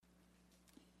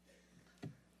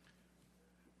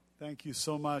Thank you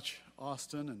so much,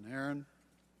 Austin and Aaron.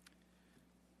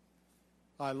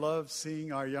 I love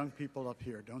seeing our young people up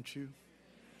here, don't you?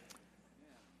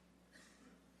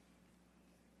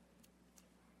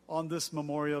 On this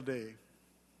Memorial Day,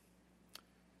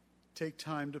 take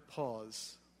time to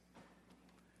pause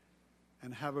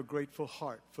and have a grateful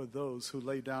heart for those who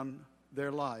lay down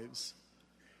their lives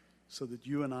so that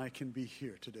you and I can be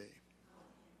here today.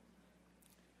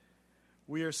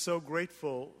 We are so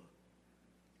grateful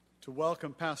to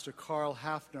welcome Pastor Carl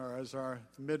Hafner as our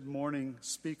mid-morning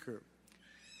speaker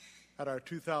at our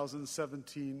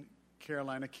 2017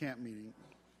 Carolina Camp Meeting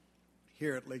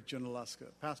here at Lake Junaluska.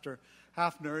 Pastor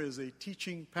Hafner is a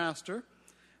teaching pastor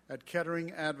at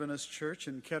Kettering Adventist Church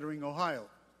in Kettering, Ohio.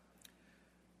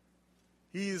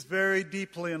 He is very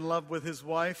deeply in love with his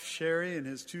wife, Sherry, and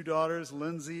his two daughters,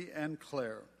 Lindsay and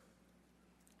Claire.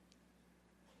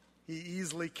 He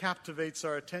easily captivates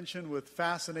our attention with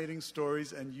fascinating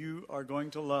stories, and you are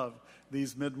going to love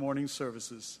these mid-morning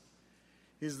services.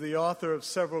 He's the author of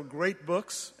several great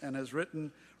books and has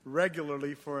written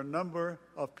regularly for a number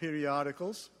of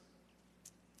periodicals.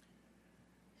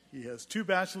 He has 2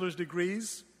 bachelor's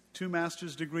degrees, 2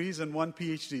 master's degrees, and 1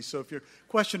 PhD. So if you're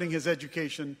questioning his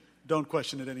education, don't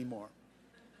question it anymore.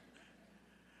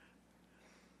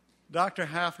 Dr.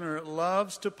 Hafner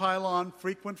loves to pile on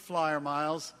frequent flyer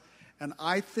miles, and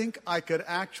I think I could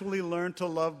actually learn to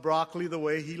love broccoli the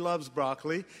way he loves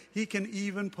broccoli. He can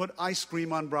even put ice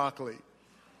cream on broccoli.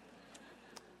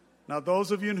 Now, those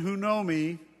of you who know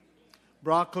me,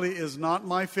 broccoli is not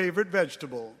my favorite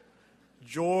vegetable.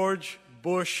 George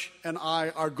Bush and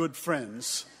I are good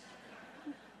friends.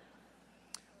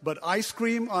 But ice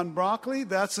cream on broccoli,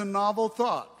 that's a novel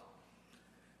thought.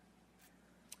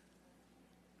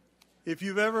 If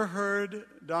you've ever heard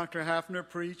Dr. Hafner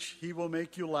preach, he will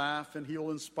make you laugh and he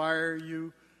will inspire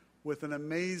you with an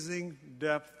amazing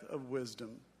depth of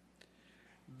wisdom.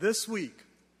 This week,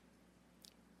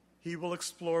 he will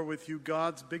explore with you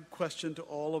God's big question to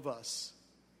all of us.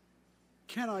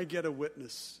 Can I get a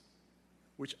witness?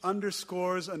 Which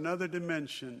underscores another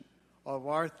dimension of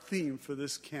our theme for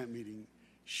this camp meeting,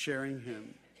 sharing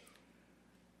Him.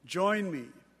 Join me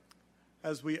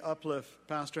as we uplift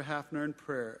Pastor Hafner in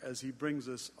prayer as he brings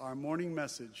us our morning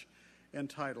message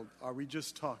entitled, Are We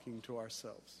Just Talking to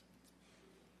Ourselves?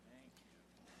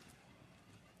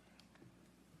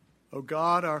 O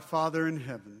God, our Father in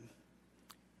heaven,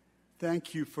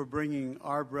 thank you for bringing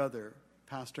our brother,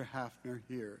 Pastor Hafner,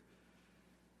 here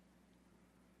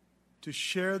to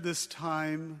share this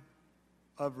time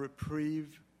of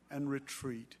reprieve and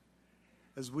retreat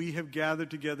as we have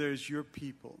gathered together as your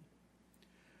people.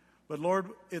 But Lord,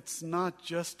 it's not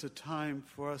just a time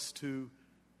for us to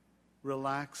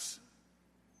relax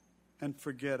and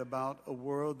forget about a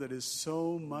world that is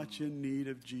so much in need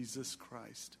of Jesus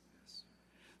Christ.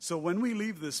 So when we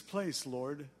leave this place,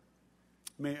 Lord,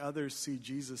 may others see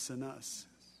Jesus in us,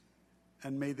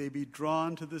 and may they be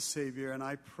drawn to the Savior. And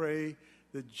I pray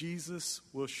that Jesus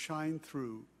will shine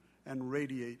through and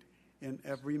radiate in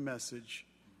every message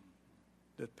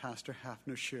that Pastor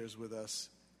Hafner shares with us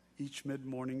each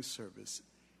mid-morning service.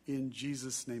 In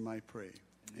Jesus' name I pray.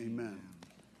 Amen.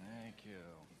 Thank you.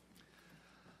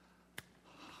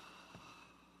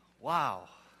 Wow.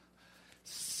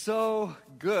 So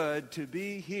good to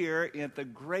be here at the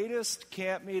greatest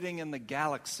camp meeting in the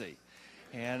galaxy.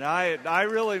 And I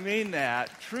really mean that,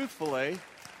 truthfully.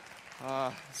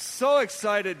 So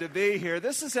excited to be here.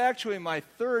 This is actually my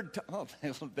third time. Oh,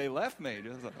 they left me.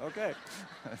 Okay.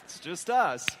 It's just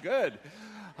us. Good.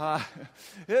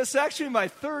 It's actually my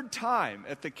third time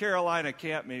at the Carolina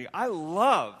Camp Meeting. I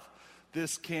love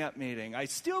this camp meeting. I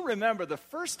still remember the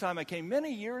first time I came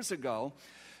many years ago,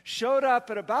 showed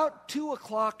up at about 2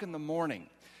 o'clock in the morning.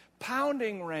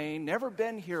 Pounding rain, never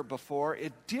been here before.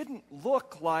 It didn't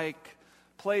look like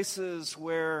places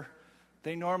where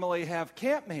they normally have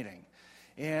camp meeting.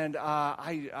 And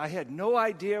I had no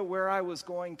idea where I was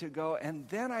going to go. And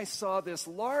then I saw this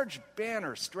large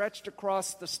banner stretched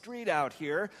across the street out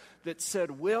here that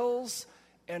said wills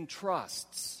and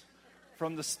trusts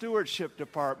from the stewardship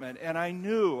department. And I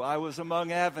knew I was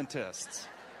among Adventists.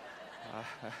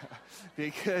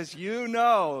 Because you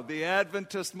know the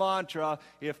Adventist mantra,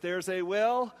 if there's a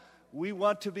will, we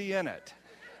want to be in it.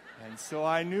 And so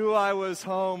I knew I was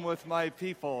home with my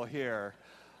people here.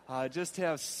 Just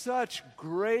have such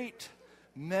great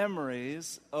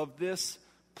memories of this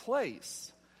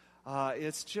place.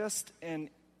 It's just an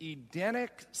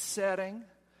Edenic setting.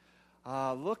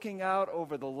 Looking out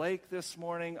over the lake this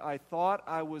morning, I thought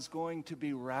I was going to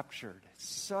be raptured.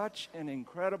 Such an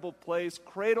incredible place,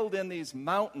 cradled in these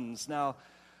mountains. Now,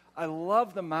 I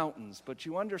love the mountains, but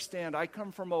you understand, I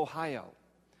come from Ohio,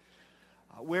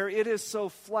 where it is so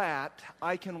flat,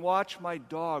 I can watch my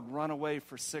dog run away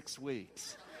for 6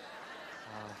 weeks.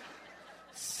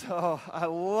 So I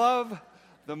love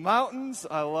the mountains,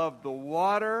 I love the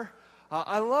water,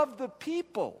 I love the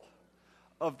people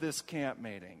of this camp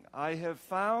meeting. I have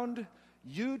found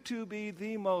you to be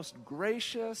the most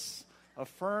gracious,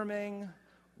 affirming,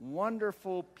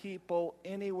 wonderful people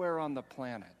anywhere on the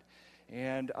planet.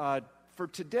 And for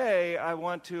today, I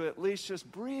want to at least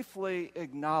just briefly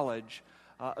acknowledge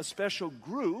a special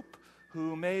group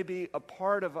who may be a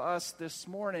part of us this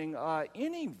morning.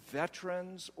 Any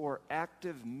veterans or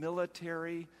active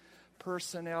military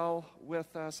personnel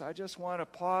with us, I just want to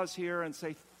pause here and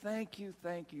say thank you,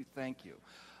 thank you, thank you.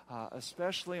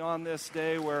 Especially on this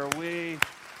day where we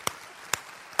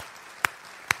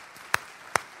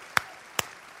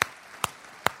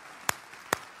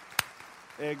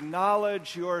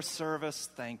acknowledge your service.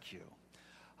 Thank you.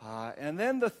 And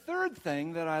then the third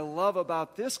thing that I love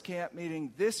about this camp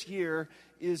meeting this year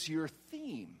is your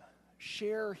theme,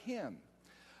 Share Him.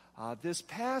 This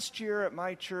past year at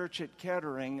my church at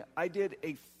Kettering, I did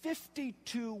a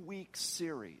 52-week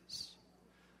series.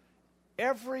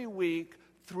 Every week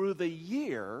through the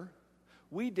year,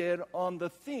 we did on the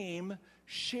theme,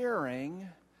 Sharing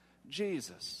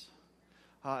Jesus.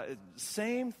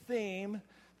 Same theme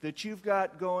that you've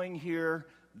got going here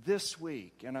this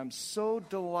week. And I'm so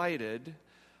delighted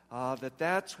that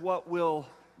that's what will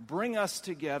bring us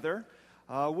together.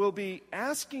 We'll be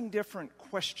asking different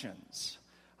questions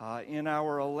in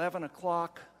our 11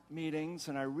 o'clock meetings,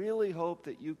 and I really hope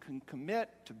that you can commit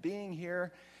to being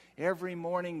here every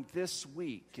morning this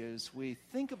week as we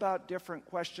think about different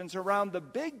questions around the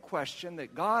big question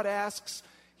that God asks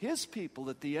His people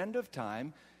at the end of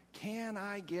time: can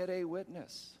I get a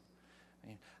witness? I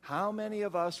mean, how many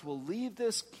of us will leave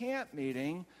this camp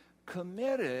meeting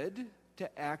committed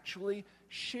to actually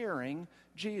sharing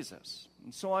Jesus?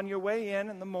 And so on your way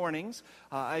in the mornings,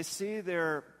 I see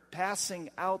they're passing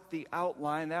out the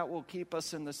outline. That will keep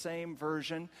us in the same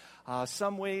version.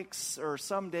 Some weeks or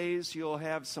some days you'll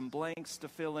have some blanks to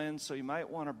fill in, so you might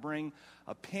want to bring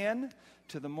a pen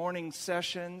to the morning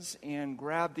sessions and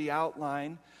grab the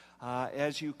outline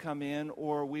as you come in,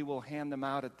 or we will hand them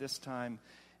out at this time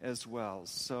as well.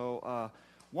 So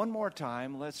one more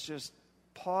time, let's just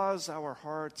pause our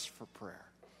hearts for prayer.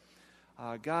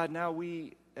 God, now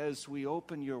as we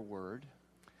open your word,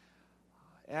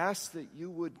 ask that you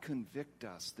would convict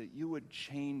us, that you would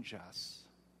change us,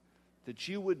 that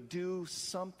you would do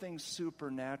something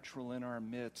supernatural in our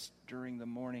midst during the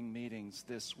morning meetings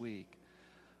this week,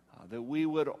 that we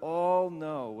would all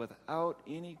know without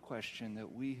any question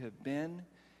that we have been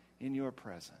in your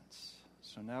presence.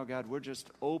 So now, God, we're just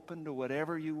open to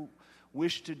whatever you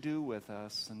wish to do with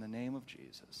us in the name of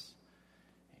Jesus.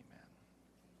 Amen.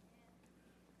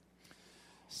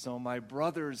 So my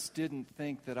brothers didn't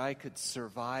think that I could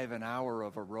survive an hour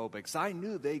of aerobics. I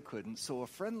knew they couldn't, so a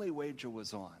friendly wager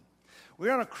was on. We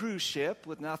were on a cruise ship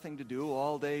with nothing to do,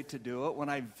 all day to do it, when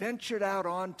I ventured out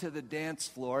onto the dance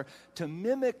floor to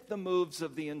mimic the moves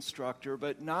of the instructor,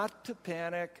 but not to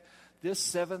panic. This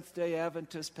Seventh-day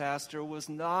Adventist pastor was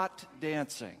not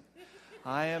dancing.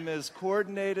 I am as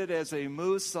coordinated as a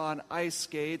moose on ice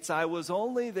skates. I was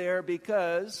only there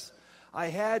because I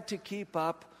had to keep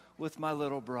up with my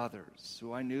little brothers,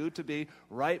 who I knew to be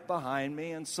right behind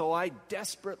me, and so I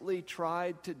desperately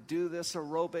tried to do this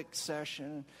aerobic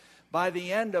session. By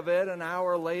the end of it, an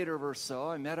hour later or so,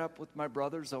 I met up with my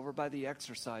brothers over by the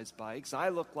exercise bikes. I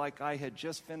looked like I had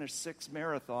just finished 6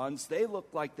 marathons. They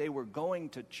looked like they were going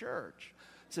to church.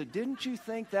 I said, "Didn't you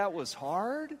think that was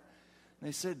hard?" And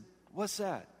they said, "What's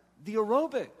that?" "The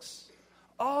aerobics."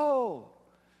 "Oh,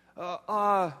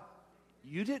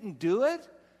 you didn't do it?"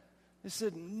 I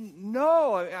said,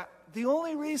 "No, the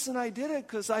only reason I did it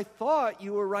because I thought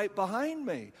you were right behind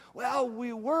me." "Well,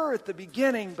 we were at the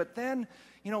beginning, but then,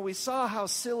 we saw how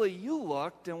silly you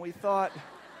looked, and we thought,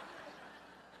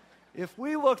 if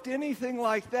we looked anything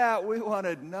like that, we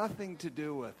wanted nothing to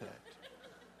do with it."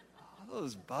 Oh,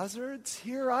 those buzzards.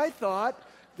 Here I thought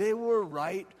they were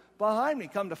right behind me.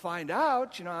 Come to find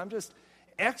out, I'm just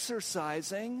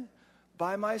exercising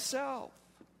by myself.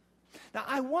 Now,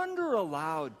 I wonder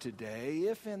aloud today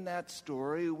if in that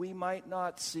story we might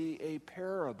not see a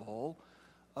parable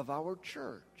of our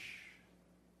church.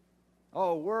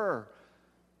 Oh, we're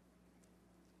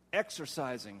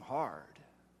exercising hard.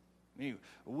 I mean,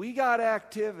 we got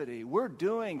activity. We're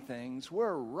doing things.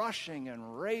 We're rushing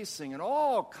and racing and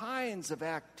all kinds of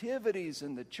activities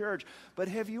in the church. But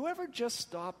have you ever just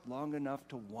stopped long enough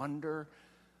to wonder,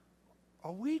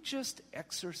 are we just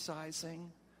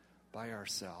exercising by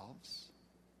ourselves?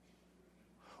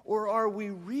 Or are we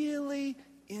really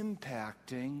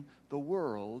impacting the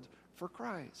world for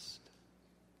Christ?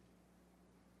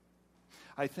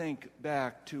 I think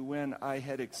back to when I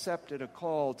had accepted a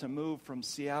call to move from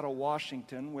Seattle,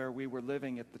 Washington, where we were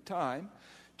living at the time,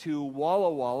 to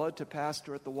Walla Walla to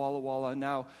pastor at the Walla Walla,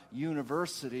 now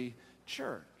University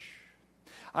Church.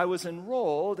 I was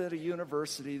enrolled at a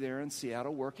university there in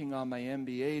Seattle working on my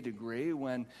MBA degree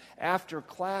when, after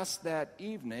class that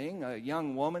evening, a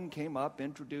young woman came up,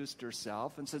 introduced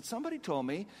herself, and said, "Somebody told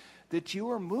me that you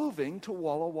are moving to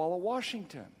Walla Walla,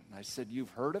 Washington." I said,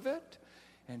 "You've heard of it?"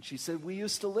 And she said, "We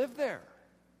used to live there."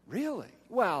 "Really?"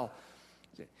 "Well,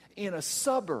 in a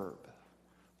suburb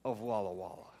of Walla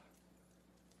Walla."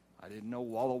 I didn't know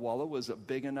Walla Walla was a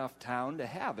big enough town to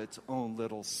have its own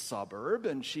little suburb.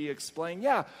 And she explained,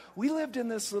 "Yeah, we lived in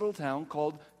this little town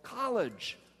called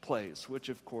College Place," which,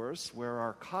 of course, where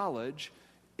our college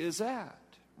is at.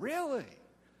 "Really?"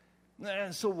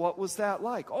 And so what was that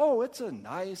like? "Oh, it's a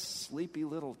nice, sleepy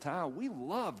little town. We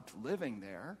loved living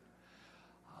there.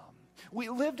 We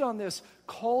lived on this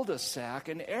cul-de-sac,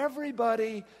 and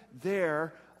everybody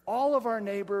there, all of our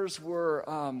neighbors were,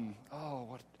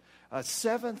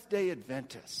 Seventh-day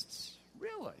Adventists."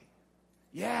 "Really?"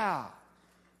 "Yeah."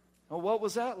 "Well, what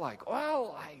was that like?"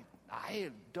 "Well,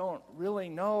 I don't really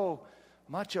know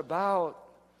much about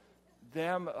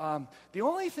them. The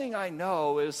only thing I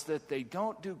know is that they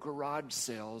don't do garage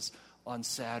sales on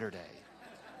Saturday."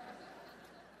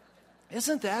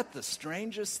 "Isn't that the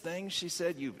strangest thing," she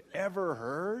said, "you've ever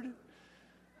heard?"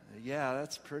 "Yeah,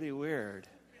 that's pretty weird."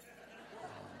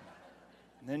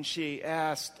 Then she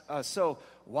asked, "So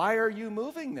why are you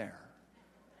moving there?"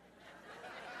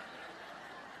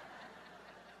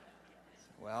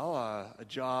 "Well, a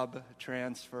job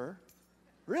transfer."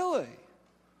 "Really?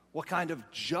 What kind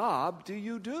of job do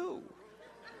you do?"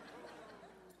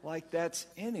 Like that's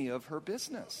any of her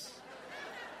business.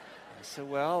 I said,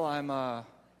 "Well, I'm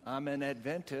an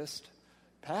Adventist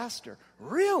pastor."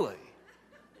 "Really?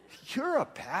 You're a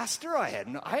pastor?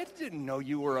 I didn't know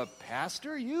you were a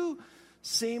pastor. You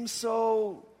seem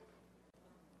so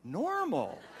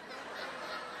normal."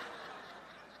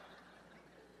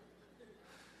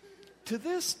 To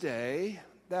this day,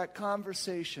 that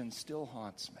conversation still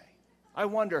haunts me. I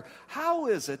wonder, how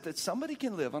is it that somebody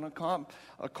can live on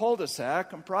a cul-de-sac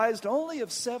comprised only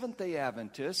of Seventh-day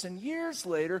Adventists and years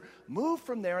later move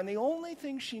from there, and the only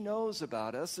thing she knows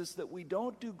about us is that we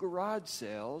don't do garage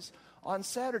sales on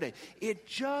Saturday? It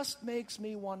just makes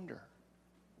me wonder,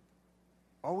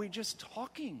 are we just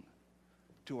talking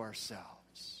to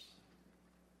ourselves?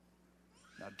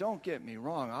 Now, don't get me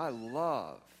wrong, I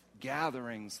love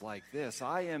gatherings like this.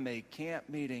 I am a camp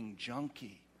meeting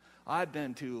junkie. I've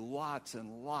been to lots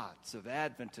and lots of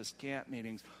Adventist camp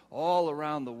meetings all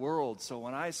around the world. So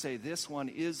when I say this one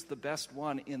is the best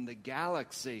one in the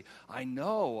galaxy, I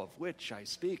know of which I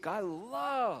speak. I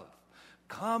love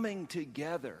coming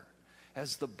together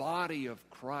as the body of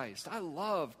Christ. I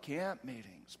love camp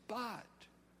meetings. But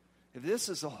if this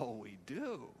is all we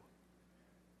do,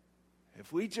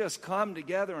 if we just come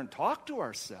together and talk to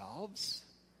ourselves,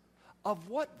 of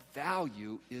what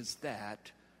value is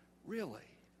that really?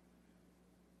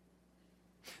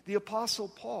 The Apostle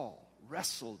Paul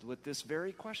wrestled with this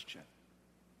very question.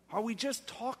 Are we just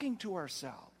talking to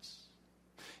ourselves?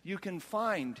 You can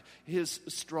find his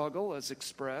struggle as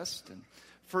expressed in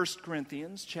 1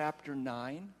 Corinthians chapter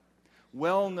 9,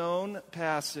 well-known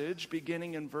passage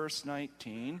beginning in verse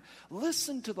 19.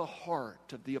 Listen to the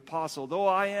heart of the apostle. "Though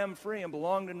I am free and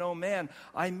belong to no man,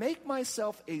 I make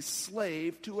myself a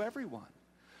slave to everyone,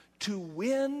 to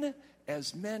win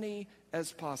as many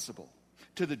as possible.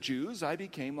 To the Jews, I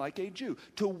became like a Jew,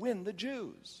 to win the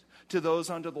Jews. To those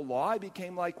under the law, I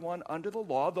became like one under the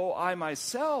law, though I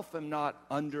myself am not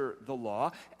under the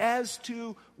law, as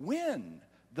to win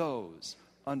those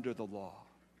under the law.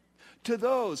 To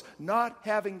those not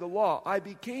having the law, I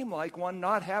became like one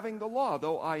not having the law,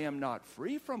 though I am not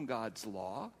free from God's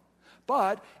law,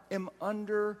 but am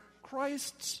under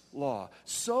Christ's law,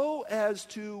 so as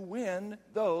to win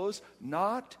those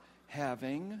not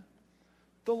having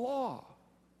the law."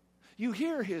 You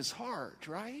hear his heart,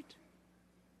 right?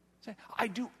 Say, I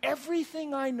do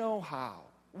everything I know how,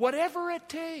 whatever it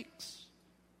takes.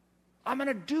 I'm going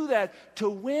to do that to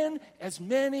win as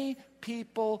many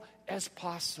people as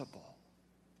possible.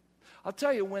 I'll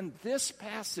tell you, when this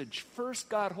passage first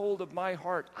got hold of my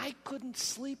heart, I couldn't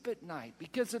sleep at night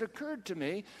because it occurred to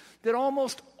me that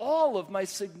almost all of my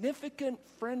significant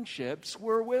friendships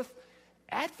were with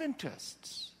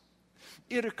Adventists.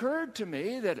 It occurred to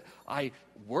me that I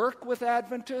work with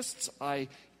Adventists, I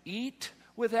eat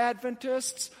with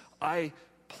Adventists, I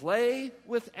play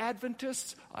with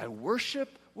Adventists. I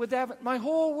worship with Adventists. My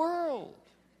whole world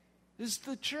is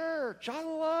the church. I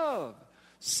love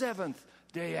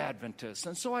Seventh-day Adventists.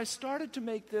 And so I started to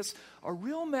make this a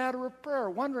real matter of prayer,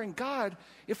 wondering, God,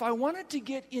 if I wanted to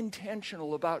get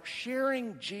intentional about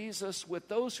sharing Jesus with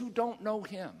those who don't know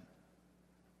him,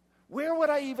 where would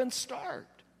I even start?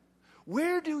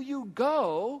 Where do you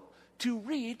go to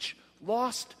reach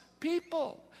lost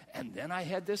people? And then I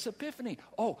had this epiphany.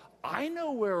 Oh, I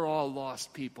know where all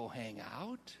lost people hang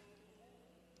out.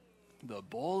 The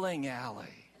bowling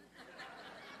alley.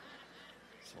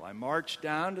 So I marched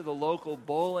down to the local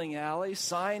bowling alley,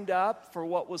 signed up for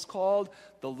what was called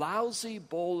the Lousy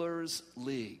Bowlers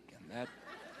League. And that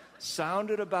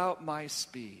sounded about my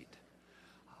speed.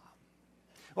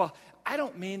 Well, I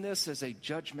don't mean this as a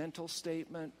judgmental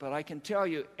statement, but I can tell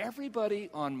you everybody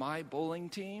on my bowling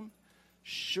team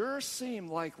sure seemed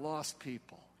like lost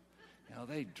people. You know,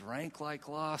 they drank like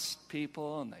lost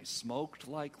people, and they smoked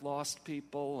like lost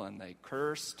people, and they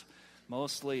cursed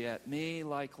mostly at me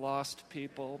like lost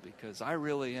people, because I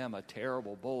really am a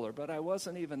terrible bowler, but I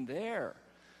wasn't even there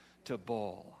to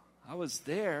bowl. I was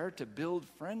there to build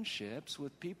friendships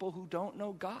with people who don't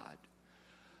know God.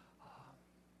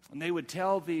 And they would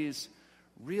tell these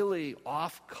really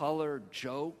off-color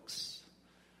jokes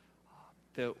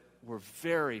that were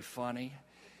very funny.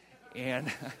 And,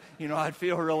 you know, I'd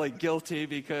feel really guilty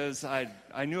because I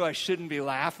knew I shouldn't be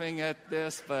laughing at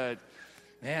this, but,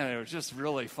 man, it was just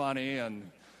really funny. And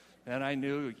then I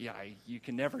knew, you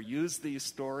can never use these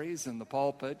stories in the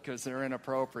pulpit because they're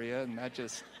inappropriate, and that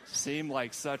just seemed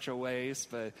like such a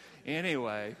waste. But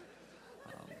anyway,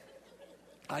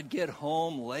 I'd get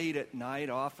home late at night,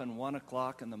 often 1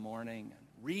 o'clock in the morning,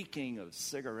 reeking of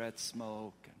cigarette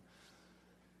smoke. And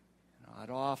I'd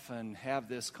often have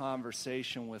this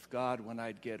conversation with God when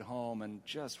I'd get home and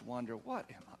just wonder, what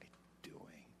am I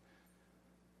doing?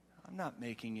 I'm not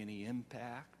making any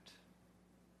impact.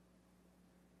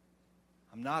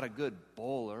 I'm not a good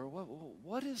bowler.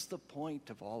 What is the point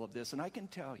of all of this? And I can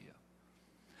tell you,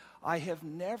 I have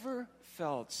never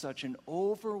felt such an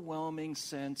overwhelming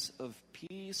sense of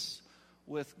peace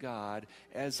with God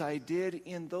as I did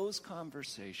in those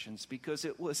conversations, because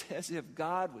it was as if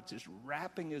God was just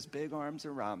wrapping his big arms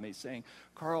around me saying,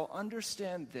 Carl,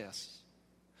 understand this.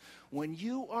 When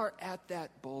you are at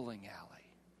that bowling alley,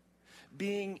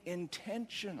 being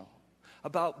intentional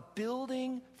about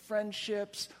building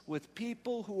friendships with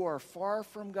people who are far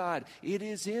from God, it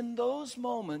is in those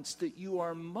moments that you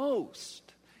are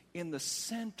most in the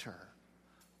center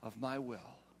of my will.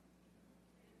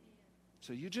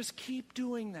 So you just keep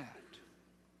doing that.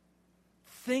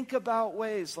 Think about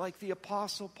ways like the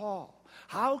Apostle Paul.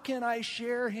 How can I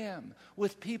share him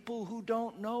with people who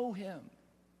don't know him?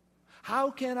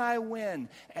 How can I win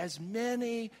as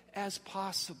many as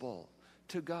possible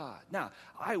to God? Now,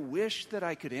 I wish that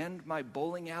I could end my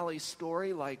bowling alley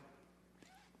story like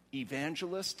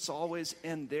evangelists always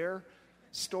end their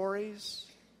stories.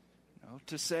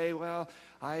 To say, well,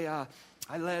 I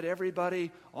led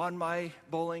everybody on my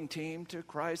bowling team to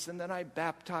Christ, and then I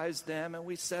baptized them, and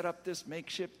we set up this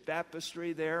makeshift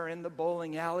baptistry there in the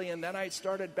bowling alley, and then I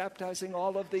started baptizing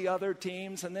all of the other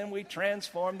teams, and then we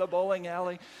transformed the bowling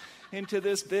alley into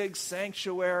this big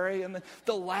sanctuary, and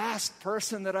the last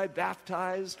person that I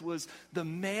baptized was the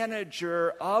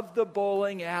manager of the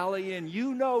bowling alley, and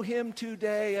you know him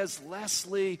today as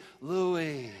Leslie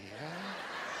Louis. Yeah?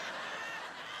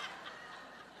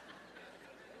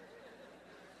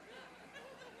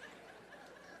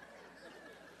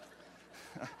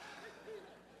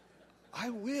 I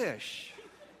wish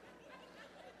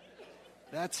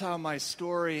that's how my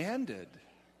story ended.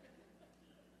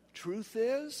 Truth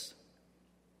is,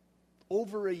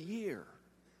 over a year,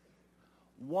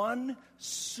 one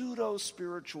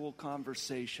pseudo-spiritual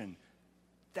conversation,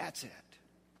 that's it.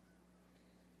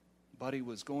 Buddy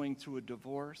was going through a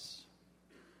divorce.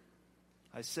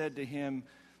 I said to him,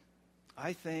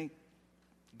 I think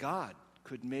God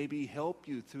could maybe help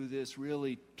you through this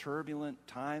really turbulent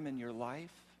time in your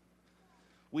life.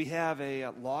 We have a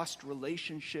lost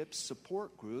relationships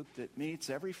support group that meets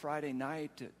every Friday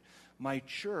night at my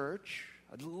church.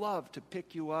 I'd love to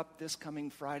pick you up this coming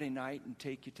Friday night and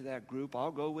take you to that group.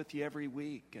 I'll go with you every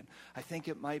week, and I think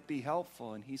it might be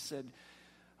helpful. And he said,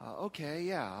 okay,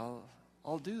 yeah,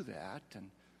 I'll do that. And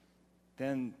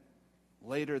then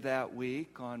later that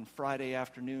week, on Friday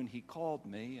afternoon, he called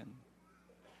me, and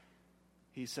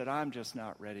he said, I'm just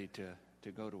not ready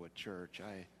to go to a church.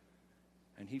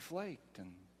 And he flaked,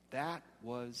 and that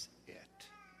was it.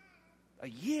 A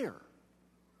year.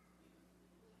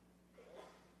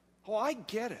 Oh, I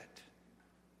get it.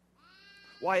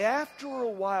 why after a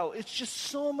while it's just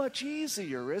so much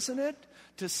easier, isn't it?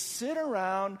 To sit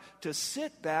around, to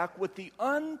sit back with the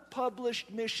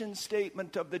unpublished mission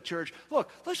statement of the church.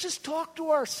 Look, let's just talk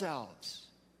to ourselves.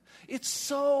 It's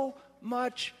so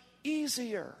much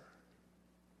easier.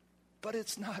 But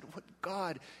it's not what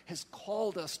God has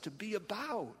called us to be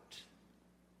about.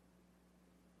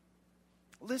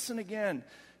 Listen again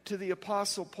to the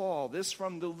Apostle Paul, this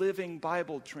from the Living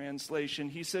Bible translation.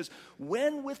 He says,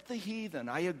 when with the heathen,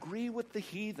 I agree with the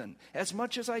heathen as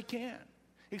much as I can.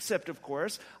 Except, of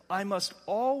course, I must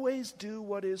always do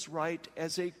what is right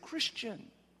as a Christian.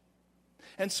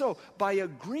 And so, by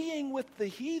agreeing with the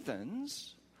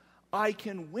heathens, I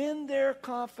can win their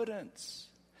confidence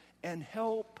and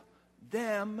help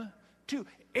them too.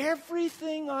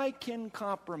 Everything I can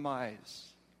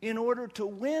compromise in order to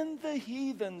win the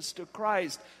heathens to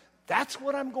Christ, that's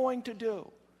what I'm going to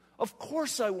do. Of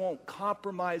course I won't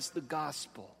compromise the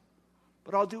gospel,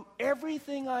 but I'll do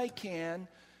everything I can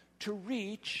to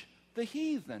reach the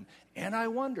heathen. And I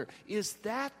wonder, is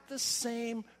that the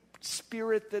same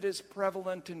spirit that is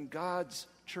prevalent in God's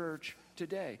church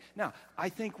today? Now, I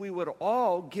think we would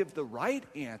all give the right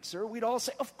answer. We'd all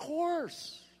say, of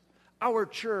course, our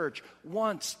church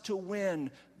wants to win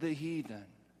the heathen.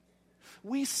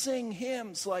 We sing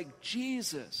hymns like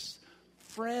Jesus,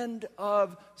 friend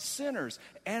of sinners.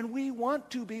 And we want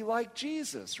to be like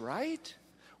Jesus, right?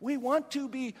 We want to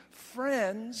be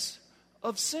friends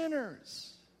of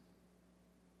sinners.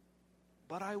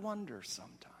 But I wonder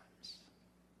sometimes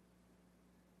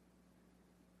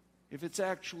if it's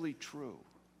actually true.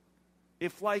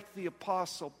 If, like the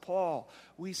Apostle Paul,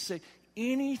 we say,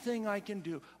 anything I can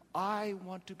do, I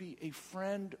want to be a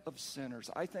friend of sinners.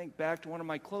 I think back to one of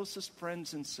my closest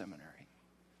friends in seminary.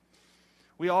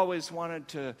 We always wanted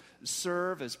to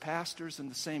serve as pastors in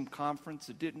the same conference.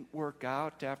 It didn't work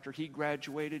out. After he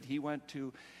graduated, he went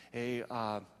to a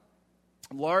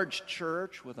large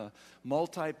church with a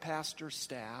multi-pastor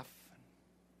staff.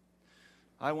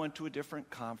 I went to a different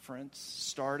conference,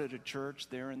 started a church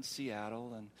there in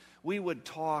Seattle, and we would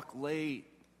talk late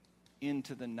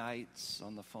into the nights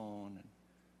on the phone. And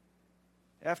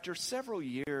after several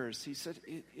years, he said,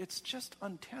 it's just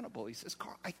untenable. He says,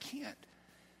 Carl, I can't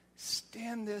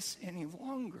stand this any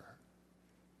longer.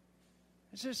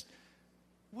 It's just,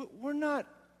 we're not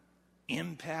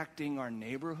impacting our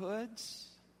neighborhoods.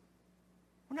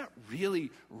 We're not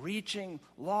really reaching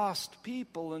lost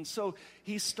people. And so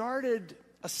he started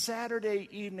a Saturday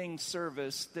evening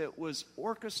service that was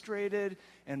orchestrated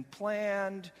and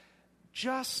planned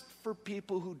just for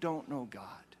people who don't know God.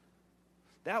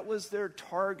 That was their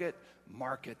target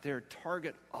market, their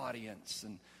target audience.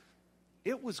 And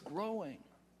it was growing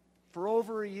for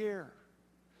over a year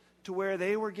to where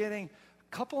they were getting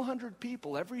a couple hundred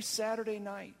people every Saturday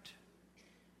night.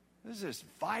 This is this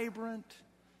vibrant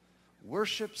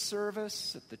worship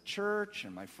service at the church,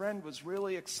 and my friend was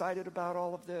really excited about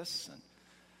all of this. And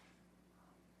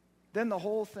then the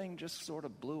whole thing just sort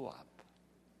of blew up.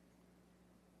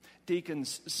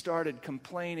 Deacons started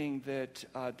complaining that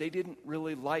they didn't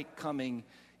really like coming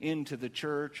into the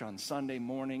church on Sunday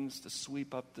mornings to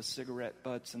sweep up the cigarette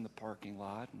butts in the parking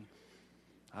lot. And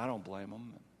I don't blame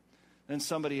them. Then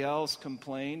somebody else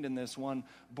complained in this one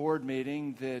board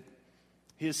meeting that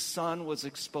his son was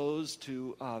exposed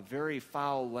to very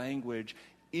foul language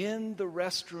in the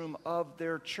restroom of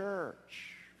their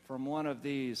church from one of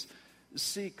these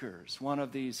seekers, one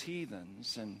of these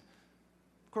heathens. And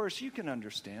of course, you can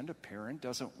understand a parent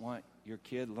doesn't want your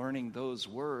kid learning those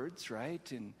words,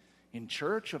 right? In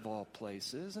church of all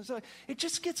places. And so it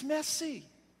just gets messy.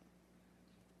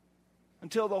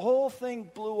 Until the whole thing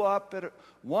blew up at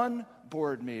one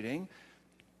board meeting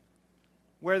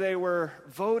where they were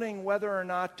voting whether or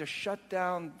not to shut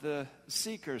down the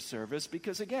seeker service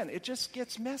because, again, it just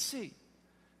gets messy.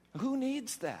 Who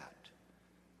needs that?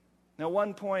 Now, at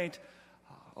one point,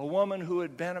 a woman who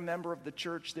had been a member of the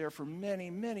church there for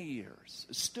many, many years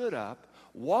stood up,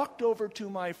 walked over to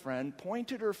my friend,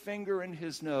 pointed her finger in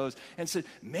his nose, and said,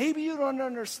 maybe you don't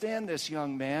understand this,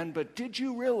 young man, but did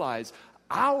you realize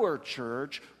our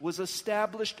church was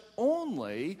established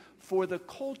only for the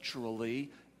culturally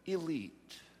elite?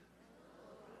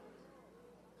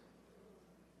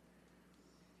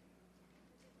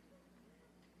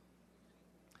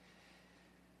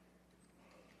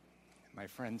 My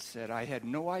friend said, I had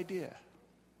no idea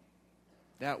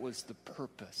that was the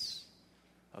purpose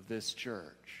of this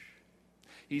church.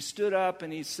 He stood up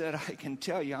and he said, I can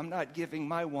tell you, I'm not giving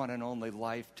my one and only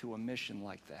life to a mission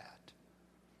like that.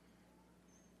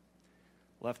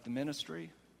 Left the ministry,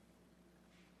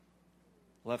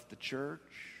 left the church.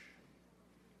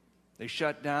 They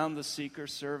shut down the seeker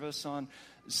service on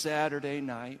Saturday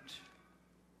night.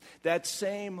 That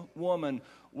same woman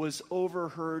was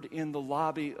overheard in the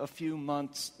lobby a few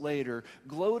months later,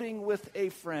 gloating with a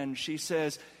friend. She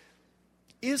says,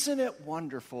 "Isn't it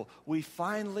wonderful? We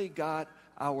finally got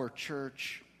our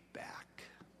church back."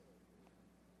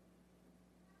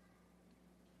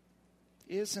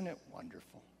 Isn't it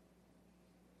wonderful?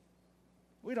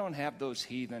 We don't have those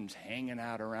heathens hanging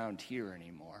out around here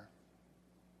anymore.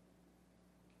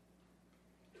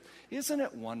 Isn't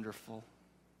it wonderful?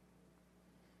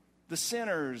 The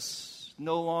sinners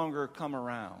no longer come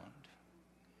around.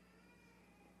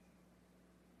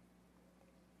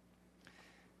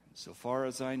 So far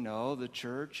as I know, the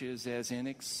church is as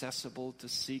inaccessible to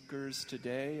seekers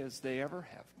today as they ever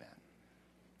have been.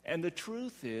 And the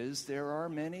truth is, there are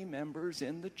many members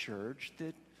in the church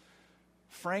that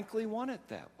frankly want it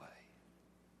that way.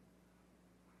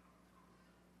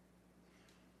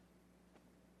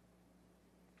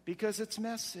 Because it's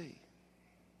messy.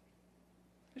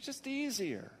 It's just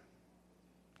easier.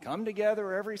 Come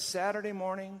together every Saturday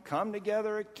morning, come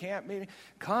together at camp meeting,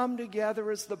 come together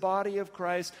as the body of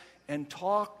Christ and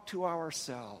talk to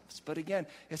ourselves. But again,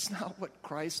 it's not what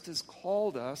Christ has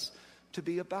called us to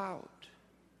be about.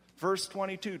 Verse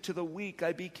 22, to the weak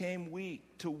I became weak,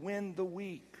 to win the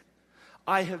weak.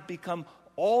 I have become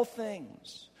all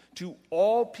things to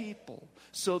all people,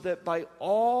 so that by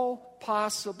all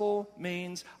possible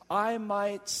means I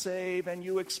might save. And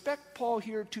you expect Paul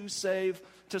here to say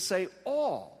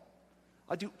all.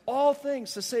 I do all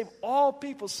things to save all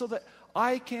people, so that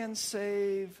I can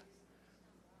save,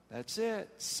 that's it,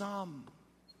 some.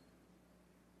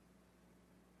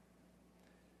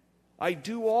 I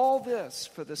do all this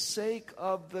for the sake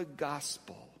of the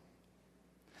gospel,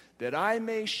 that I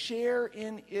may share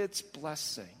in its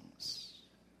blessings.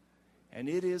 And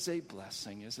it is a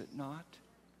blessing, is it not?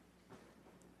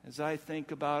 As I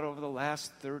think about over the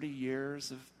last 30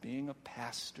 years of being a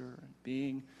pastor and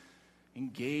being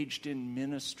engaged in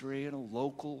ministry in a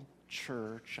local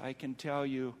church, I can tell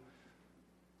you,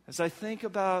 as I think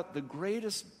about the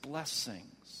greatest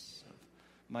blessings of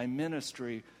my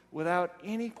ministry, without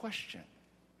any question,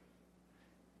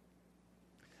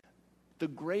 the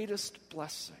greatest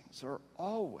blessings are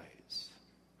always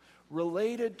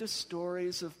related to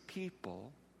stories of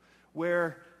people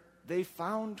where they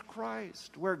found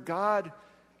Christ, where God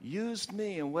used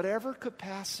me in whatever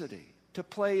capacity to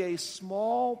play a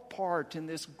small part in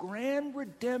this grand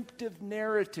redemptive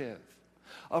narrative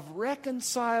of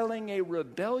reconciling a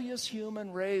rebellious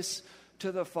human race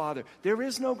to the Father. There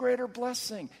is no greater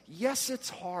blessing. Yes, it's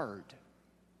hard.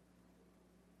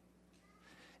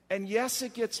 And yes,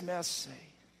 it gets messy.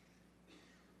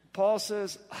 Paul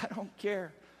says, I don't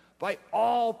care. By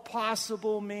all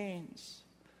possible means,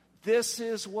 this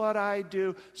is what I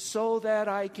do so that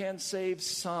I can save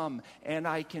some and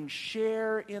I can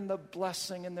share in the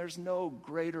blessing. And there's no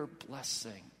greater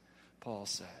blessing, Paul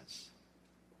says,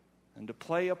 than to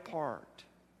play a part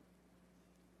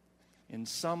in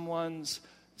someone's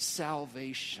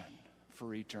salvation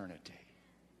for eternity.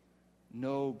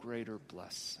 No greater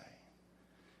blessing.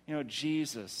 You know,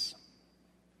 Jesus,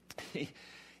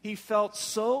 he felt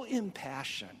so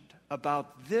impassioned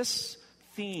about this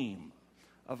theme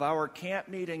of our camp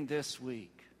meeting this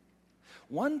week.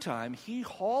 One time, he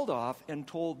hauled off and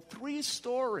told 3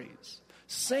 stories.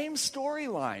 Same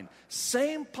storyline,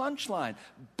 same punchline,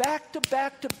 back to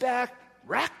back to back,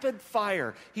 rapid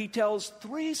fire. He tells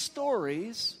 3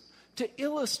 stories to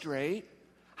illustrate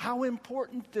how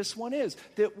important this one is,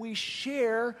 that we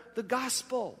share the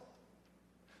gospel.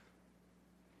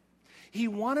 He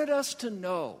wanted us to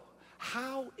know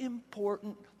how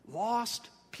important lost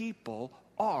people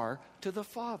are to the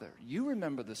Father. You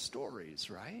remember the stories,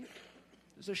 right?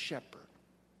 There's a shepherd,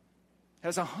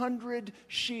 has 100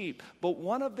 sheep, but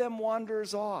one of them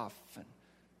wanders off. And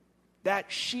that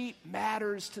sheep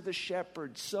matters to the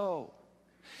shepherd, so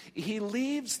he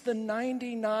leaves the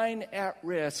 99 at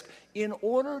risk in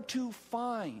order to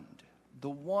find the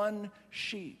one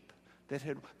sheep that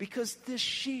had, because this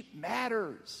sheep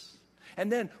matters. And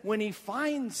then when he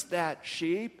finds that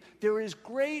sheep, there is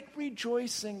great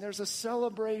rejoicing. There's a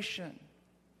celebration.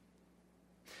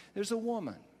 There's a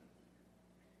woman,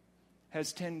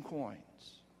 has 10 coins.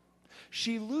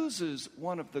 She loses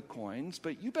one of the coins,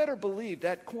 but you better believe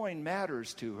that coin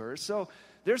matters to her. So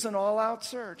there's an all-out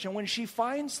search. And when she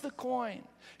finds the coin,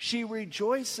 she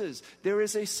rejoices. There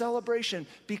is a celebration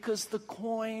because the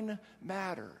coin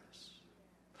matters.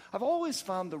 I've always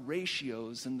found the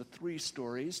ratios in the 3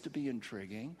 stories to be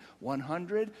intriguing.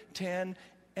 100, 10,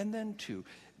 and then 2.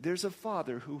 There's a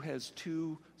father who has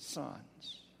 2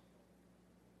 sons.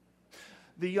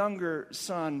 The younger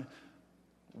son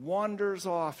wanders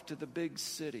off to the big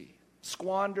city,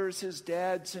 squanders his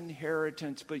dad's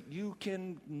inheritance, but you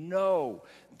can know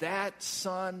that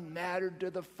son mattered to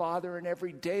the father, and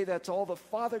every day that's all the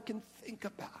father can think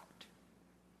about.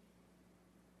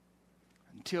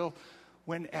 Until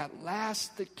when at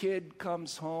last the kid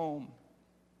comes home,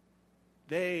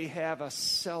 they have a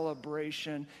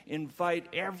celebration, invite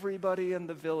everybody in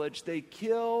the village. They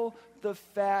kill the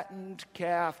fattened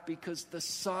calf because the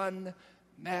son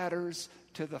matters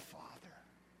to the father.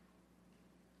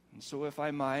 And so if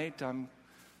I might, I'm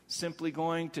simply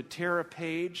going to tear a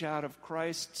page out of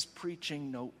Christ's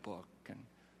preaching notebook and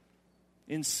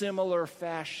in similar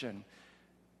fashion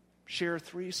share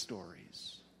 3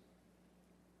 stories,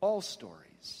 all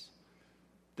stories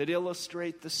that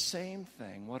illustrate the same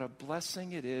thing. What a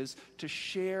blessing it is to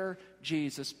share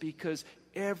Jesus, because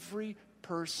every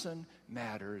person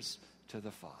matters to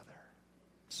the Father.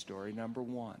 Story number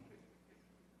 1.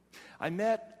 I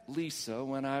met Lisa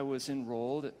when I was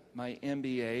enrolled at my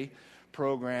MBA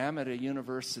program at a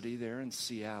university there in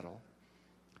Seattle.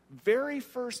 Very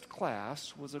first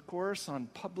class was a course on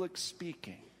public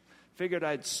speaking. Figured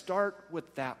I'd start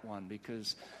with that one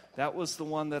because that was the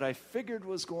one that I figured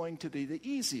was going to be the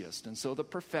easiest. And so the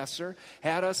professor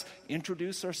had us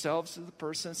introduce ourselves to the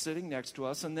person sitting next to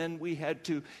us, and then we had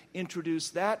to introduce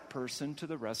that person to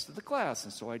the rest of the class.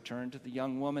 And so I turned to the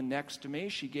young woman next to me.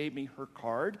 She gave me her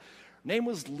card. Her name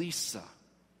was Lisa.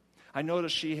 I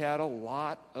noticed she had a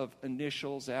lot of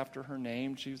initials after her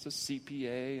name. She was a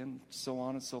CPA and so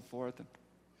on and so forth, and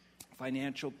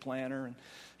financial planner. And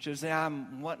she said,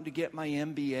 I'm wanting to get my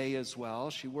MBA as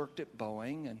well. She worked at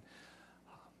Boeing. And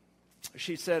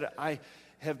she said, I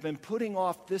have been putting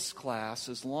off this class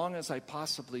as long as I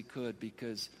possibly could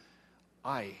because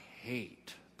I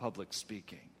hate public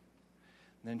speaking.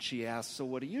 And then she asked, so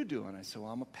what do you do? And I said,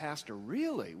 well, I'm a pastor.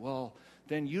 Really? Well,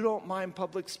 then you don't mind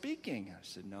public speaking? I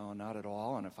said, no, not at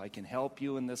all. And if I can help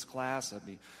you in this class, I'd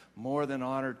be more than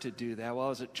honored to do that.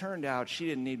 Well, as it turned out, she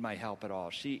didn't need my help at all.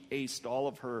 She aced all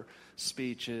of her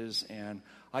speeches, and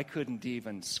I couldn't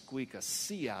even squeak a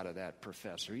C out of that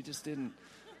professor. He just didn't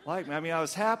like me. I mean, I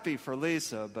was happy for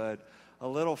Lisa, but a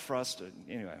little frustrated.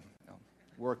 Anyway, I'll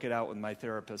work it out with my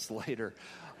therapist later.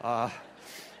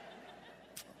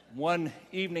 One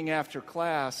evening after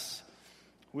class,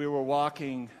 we were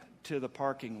walking to the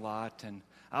parking lot, and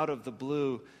out of the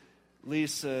blue,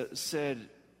 Lisa said,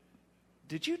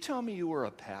 did you tell me you were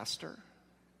a pastor?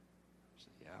 I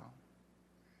said, yeah.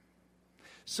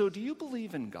 So do you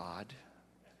believe in God?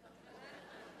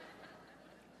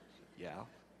 Said, yeah.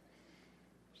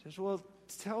 She says, well,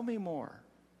 tell me more.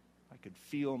 I could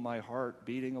feel my heart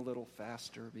beating a little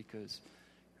faster because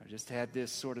I just had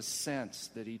this sort of sense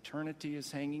that eternity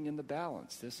is hanging in the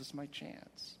balance. This is my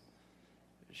chance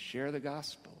to share the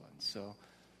gospel. And so,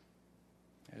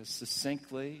 as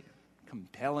succinctly,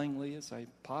 compellingly as I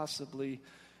possibly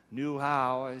knew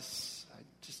how, I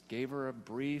just gave her a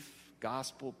brief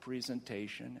gospel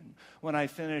presentation. And when I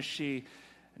finished, she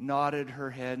nodded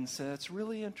her head and said, that's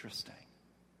really interesting.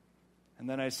 And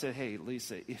then I said, hey,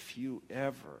 Lisa, if you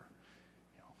ever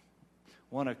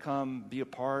want to come be a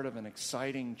part of an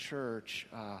exciting church,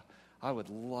 I would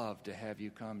love to have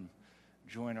you come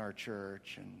join our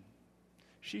church. And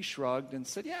she shrugged and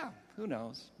said, yeah, who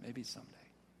knows, maybe someday.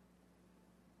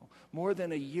 More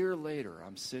than a year later,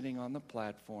 I'm sitting on the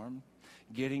platform,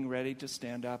 getting ready to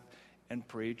stand up and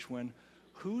preach, when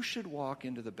who should walk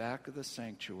into the back of the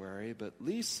sanctuary but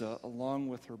Lisa, along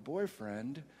with her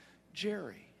boyfriend,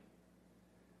 Jerry.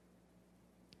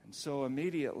 And so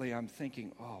immediately I'm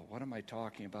thinking, oh, what am I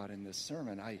talking about in this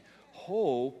sermon? I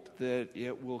hope that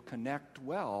it will connect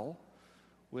well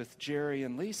with Jerry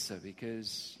and Lisa,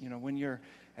 because, when you're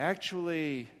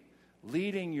actually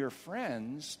leading your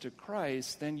friends to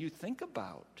Christ, then you think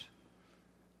about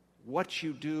what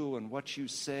you do and what you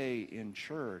say in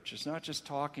church. It's not just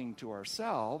talking to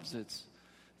ourselves, it's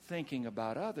thinking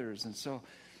about others. And so I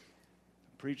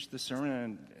preached the sermon,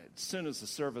 and as soon as the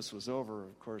service was over,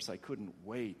 of course, I couldn't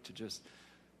wait to just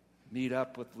meet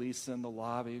up with Lisa in the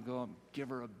lobby, go and give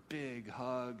her a big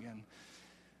hug. And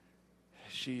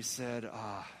she said,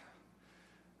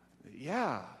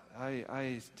 yeah,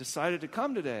 I decided to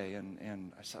come today.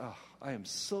 And I said, oh, I am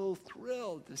so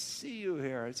thrilled to see you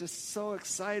here. I was just so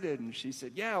excited. And she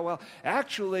said, yeah, well,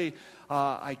 actually,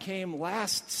 I came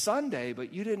last Sunday,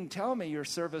 but you didn't tell me your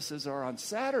services are on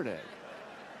Saturday.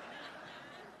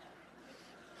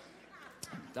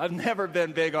 I've never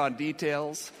been big on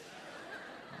details.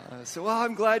 I said, well,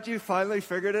 I'm glad you finally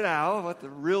figured it out, what the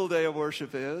real day of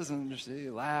worship is. And she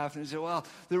laughed and she said, well,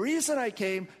 the reason I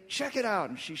came, check it out.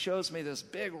 And she shows me this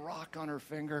big rock on her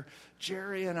finger.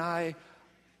 Jerry and I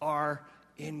are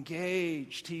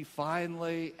engaged. He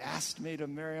finally asked me to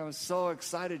marry him. I was so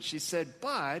excited. She said,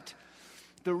 but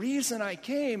the reason I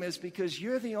came is because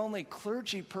you're the only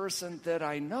clergy person that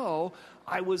I know.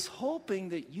 I was hoping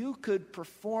that you could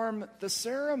perform the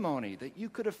ceremony, that you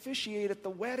could officiate at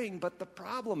the wedding. But the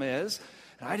problem is,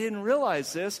 and I didn't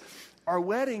realize this, our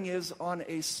wedding is on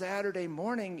a Saturday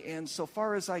morning, and so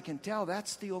far as I can tell,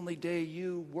 that's the only day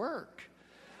you work.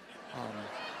 And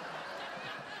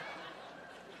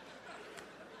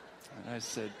I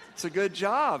said, it's a good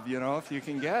job, if you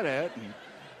can get it. And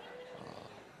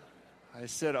I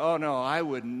said, oh, no, I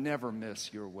would never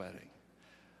miss your wedding.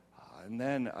 And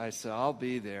then I said, I'll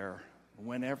be there.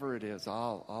 Whenever it is,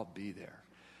 I'll be there.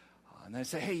 And I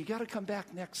said, hey, you got to come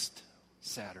back next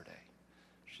Saturday.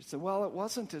 She said, well, it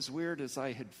wasn't as weird as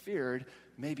I had feared.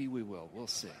 Maybe we will. We'll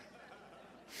see.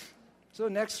 So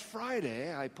next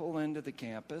Friday, I pull into the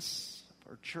campus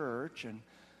of our church, and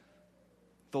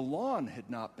the lawn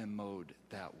had not been mowed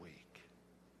that week.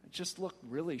 It just looked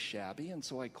really shabby, and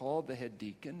so I called the head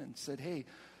deacon and said, hey,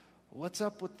 what's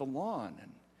up with the lawn?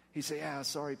 And he said, yeah,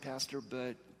 sorry, Pastor,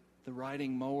 but the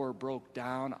riding mower broke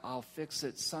down. I'll fix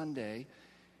it Sunday,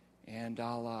 and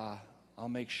I'll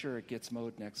make sure it gets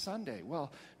mowed next Sunday.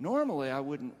 Well, normally I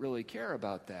wouldn't really care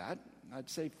about that. I'd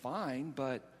say fine,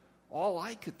 but all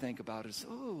I could think about is,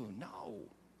 oh, no,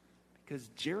 because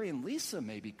Jerry and Lisa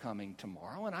may be coming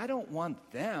tomorrow, and I don't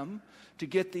want them to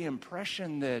get the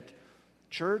impression that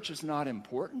church is not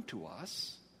important to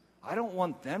us. I don't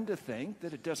want them to think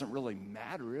that it doesn't really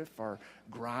matter if our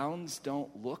grounds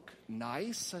don't look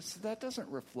nice. I said, that doesn't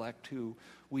reflect who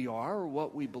we are or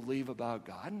what we believe about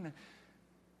God.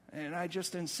 And I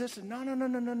just insisted,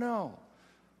 no.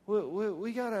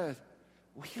 We gotta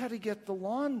get the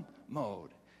lawn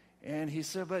mowed. And he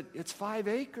said, but it's 5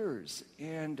 acres,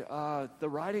 and the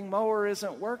riding mower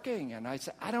isn't working. And I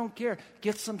said, I don't care.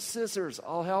 Get some scissors.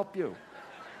 I'll help you.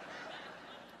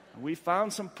 We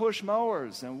found some push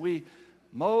mowers, and we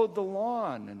mowed the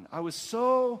lawn. And I was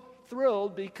so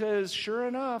thrilled because, sure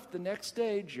enough, the next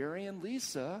day, Jerry and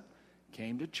Lisa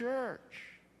came to church.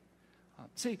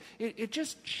 See, it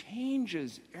just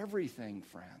changes everything,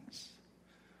 friends.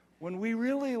 When we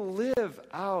really live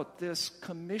out this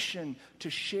commission to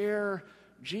share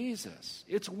Jesus.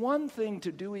 It's one thing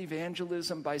to do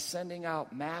evangelism by sending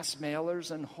out mass mailers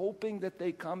and hoping that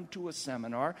they come to a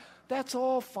seminar. That's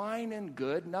all fine and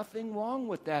good, nothing wrong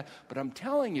with that. But I'm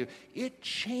telling you, it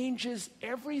changes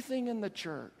everything in the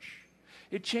church.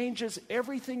 It changes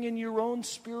everything in your own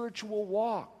spiritual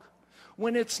walk.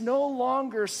 When it's no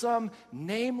longer some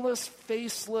nameless,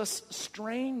 faceless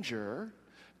stranger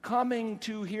coming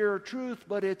to hear truth,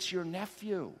 but it's your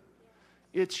nephew,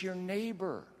 it's your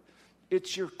neighbor,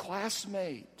 it's your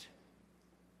classmate.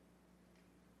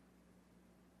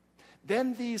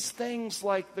 Then these things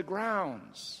like the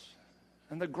grounds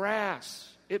and the grass,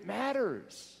 it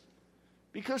matters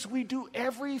because we do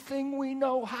everything we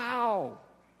know how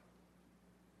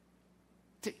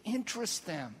to interest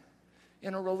them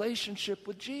in a relationship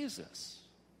with Jesus.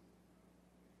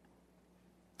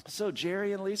 So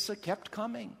Jerry and Lisa kept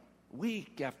coming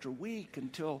week after week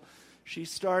until she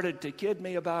started to kid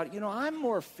me about, I'm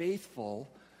more faithful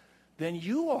than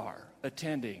you are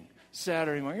attending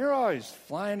Saturday morning. You're always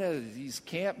flying to these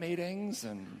camp meetings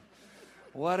and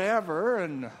whatever,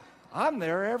 and I'm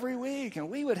there every week. And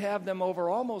we would have them over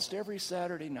almost every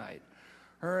Saturday night,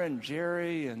 her and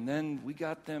Jerry, and then we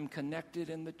got them connected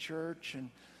in the church.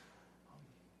 And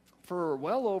for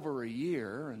well over a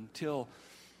year until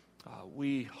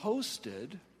we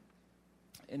hosted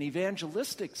an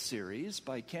evangelistic series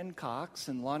by Ken Cox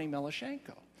and Lonnie Melashenko.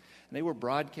 And they were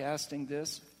broadcasting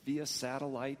this via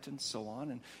satellite and so on.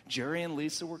 And Jerry and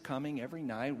Lisa were coming every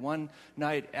night. One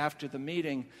night after the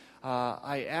meeting,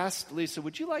 I asked Lisa,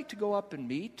 would you like to go up and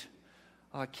meet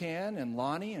Ken and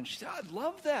Lonnie? And she said, I'd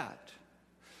love that.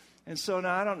 And so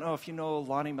now I don't know if you know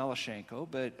Lonnie Melashenko,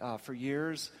 but for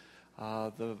years,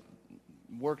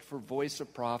 worked for Voice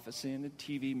of Prophecy and the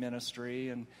TV ministry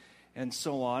and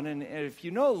so on. And if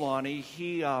you know Lonnie,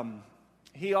 he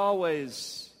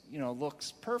always,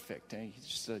 looks perfect. And he's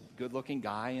just a good-looking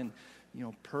guy and,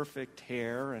 perfect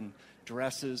hair and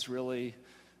dresses really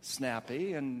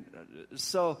snappy. And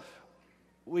so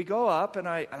we go up, and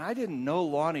I didn't know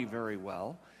Lonnie very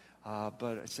well.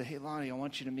 But I said, hey, Lonnie, I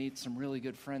want you to meet some really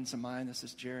good friends of mine. This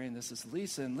is Jerry and this is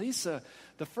Lisa. And Lisa,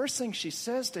 the first thing she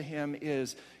says to him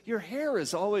is, your hair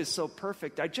is always so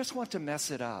perfect. I just want to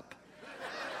mess it up.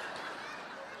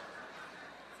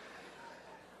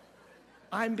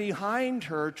 I'm behind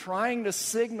her trying to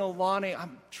signal Lonnie,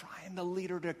 I'm trying to lead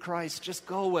her to Christ. Just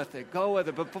go with it, go with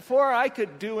it. But before I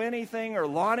could do anything or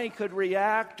Lonnie could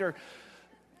react, or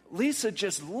Lisa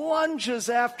just lunges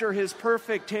after his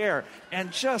perfect hair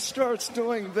and just starts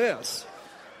doing this.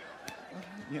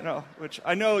 Which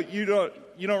I know you don't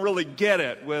really get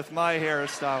it with my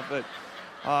hairstyle, but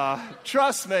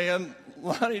trust me. And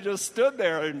Lonnie just stood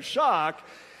there in shock,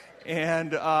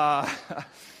 and I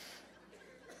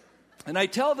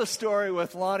tell the story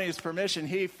with Lonnie's permission.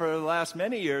 He, for the last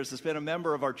many years, has been a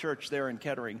member of our church there in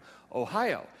Kettering,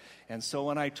 Ohio. And so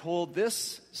when I told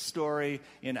this story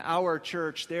in our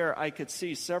church there, I could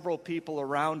see several people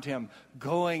around him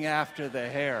going after the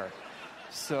hair.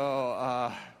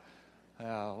 So,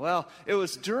 well, it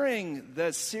was during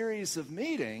that series of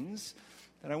meetings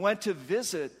that I went to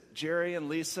visit Jerry and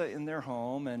Lisa in their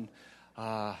home, and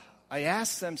I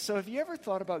asked them, so have you ever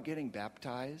thought about getting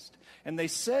baptized? And they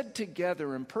said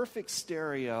together in perfect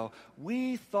stereo,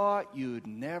 we thought you'd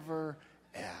never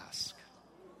ask.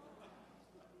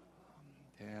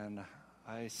 And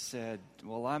I said,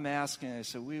 well, I'm asking. I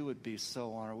said, we would be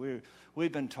so honored.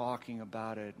 We've been talking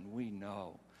about it, and we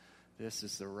know this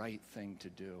is the right thing to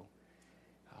do.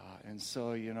 And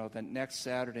so, the next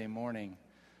Saturday morning,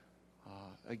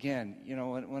 again,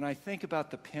 when I think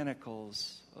about the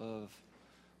pinnacles of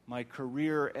my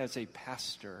career as a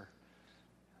pastor,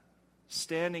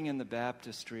 standing in the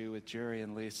baptistry with Jerry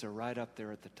and Lisa right up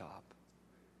there at the top,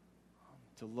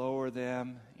 to lower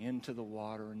them into the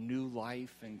water, new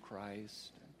life in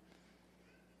Christ.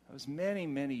 It was many,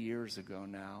 many years ago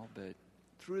now, but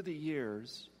through the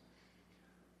years,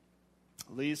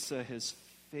 Lisa has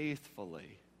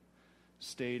faithfully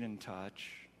stayed in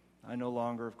touch. I no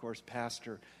longer, of course,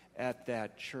 pastor at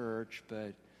that church,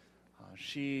 but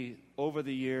she, over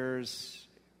the years,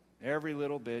 every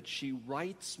little bit, she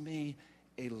writes me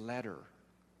a letter,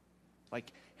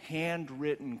 like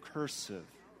handwritten cursive,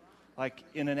 like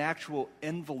in an actual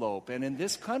envelope. And in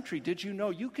this country, did you know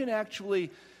you can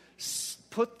actually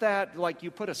put that, like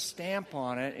you put a stamp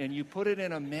on it and you put it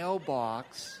in a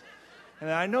mailbox. And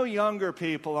I know younger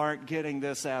people aren't getting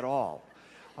this at all.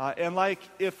 And like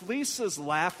if Lisa's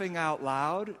laughing out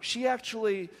loud, she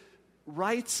actually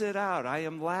writes it out. I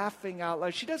am laughing out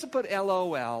loud. She doesn't put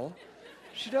LOL.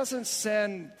 She doesn't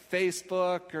send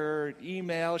Facebook or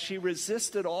email. She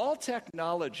resisted all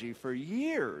technology for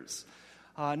years.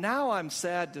 Now I'm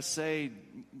sad to say,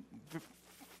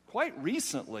 quite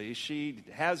recently, she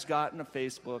has gotten a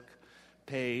Facebook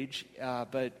page,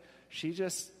 but she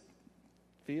just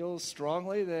feels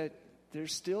strongly that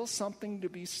there's still something to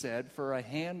be said for a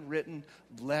handwritten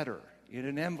letter in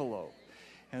an envelope.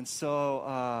 And so,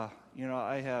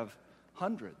 I have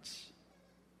hundreds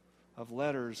of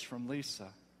letters from Lisa.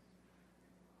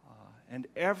 And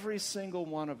every single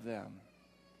one of them,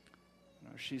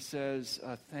 she says,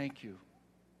 thank you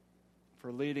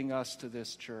for leading us to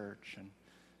this church. And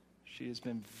she has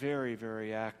been very,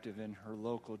 very active in her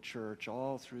local church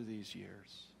all through these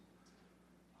years.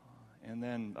 And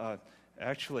then,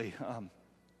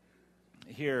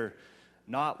 here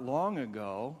not long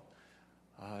ago,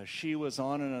 she was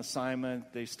on an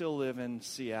assignment. They still live in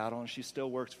Seattle, and she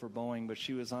still works for Boeing, but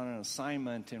she was on an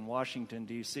assignment in Washington,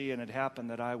 D.C., and it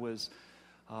happened that I was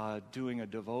doing a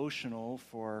devotional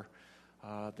for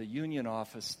the union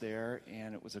office there,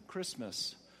 and it was a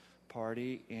Christmas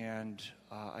party, and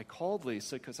I called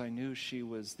Lisa because I knew she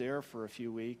was there for a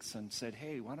few weeks and said,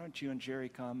 hey, why don't you and Jerry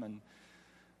come and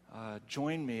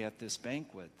join me at this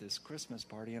banquet, this Christmas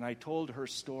party? And I told her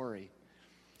story.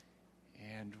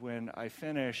 And when I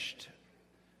finished,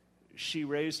 she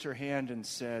raised her hand and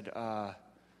said,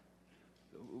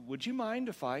 would you mind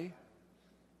if I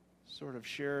sort of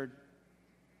shared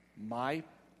my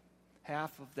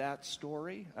half of that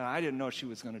story? And I didn't know she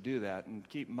was going to do that. And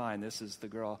keep in mind, this is the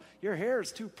girl, your hair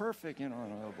is too perfect,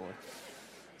 oh boy.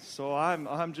 So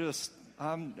I'm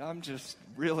just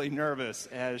really nervous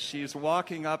as she's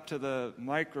walking up to the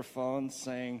microphone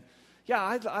saying, yeah,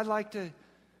 I'd like to,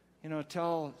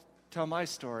 tell my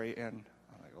story. And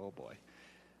I'm like, oh boy.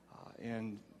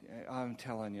 And I'm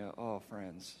telling you,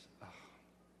 friends,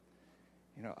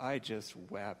 I just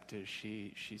wept as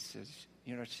she says,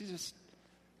 she just,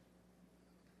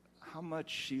 how much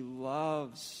she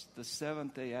loves the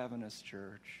Seventh-day Adventist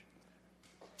Church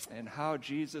and how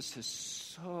Jesus has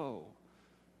so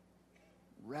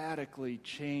radically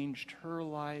changed her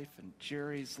life and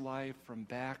Jerry's life from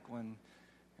back when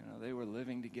they were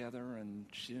living together and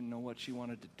she didn't know what she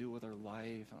wanted to do with her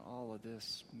life and all of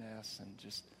this mess, and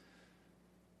just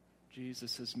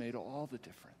Jesus has made all the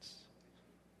difference.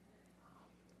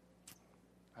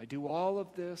 I do all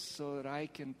of this so that I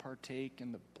can partake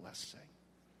in the blessing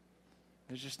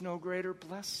There's just no greater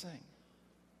blessing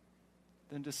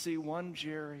than to see one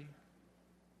Jerry,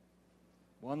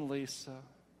 one Lisa,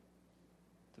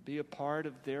 to be a part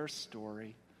of their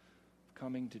story of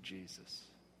coming to Jesus.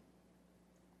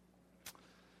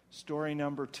 Story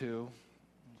number 2,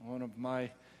 one of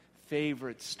my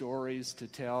favorite stories to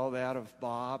tell, that of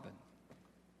Bob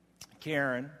and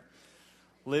Karen,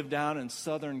 lived down in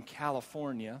Southern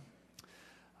California.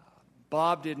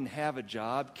 Bob didn't have a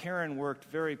job. Karen worked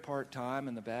very part-time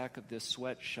in the back of this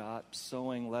sweatshop,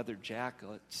 sewing leather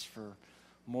jackets for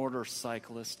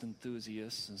motorcyclist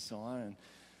enthusiasts and so on. And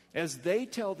as they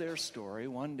tell their story,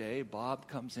 one day Bob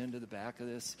comes into the back of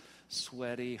this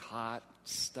sweaty, hot,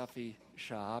 stuffy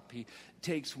shop. He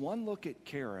takes one look at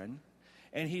Karen,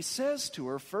 and he says to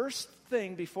her, first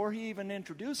thing, before he even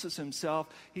introduces himself,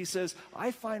 he says,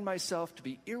 "I find myself to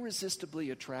be irresistibly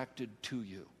attracted to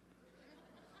you."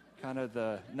 Kind of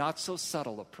the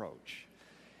not-so-subtle approach.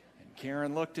 And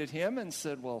Karen looked at him and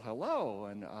said, "Well, hello,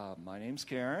 and my name's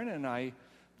Karen, and I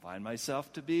find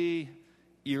myself to be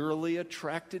eerily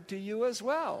attracted to you as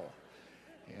well."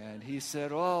 And he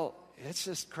said, "Well, it's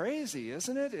just crazy,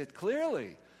 isn't it? It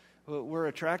clearly, we're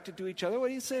attracted to each other. What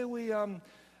do you say we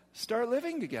start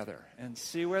living together and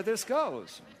see where this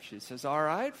goes?" And she says, "All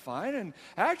right, fine." And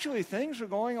actually, things were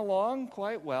going along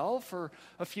quite well for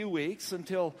a few weeks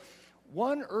until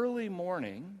one early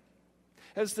morning,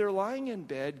 as they're lying in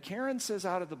bed, Karen says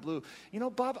out of the blue, "You know,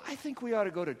 Bob, I think we ought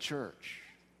to go to church."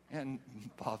 And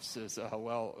Bob says,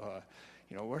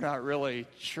 we're not really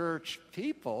church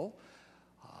people."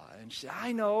 And she said,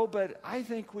 "I know, but I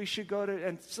think we should go to..."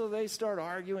 And so they start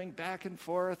arguing back and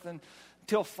forth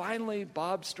until finally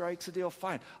Bob strikes a deal.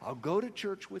 "Fine, I'll go to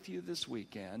church with you this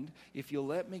weekend if you'll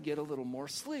let me get a little more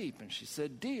sleep." And she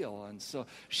said, "Deal." And so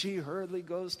she hurriedly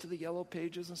goes to the Yellow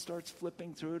Pages and starts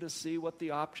flipping through to see what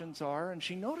the options are. And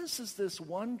she notices this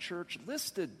one church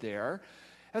listed there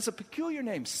as a peculiar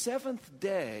name,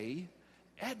 Seventh-day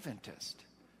Adventist.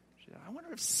 She said, "I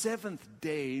wonder if Seventh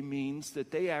Day means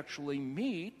that they actually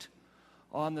meet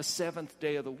on the seventh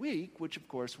day of the week, which of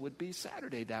course would be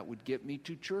Saturday. That would get me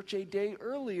to church a day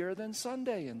earlier than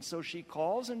Sunday." And so she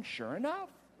calls, and sure enough,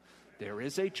 there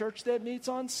is a church that meets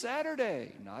on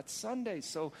Saturday, not Sunday.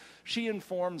 So she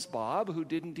informs Bob, who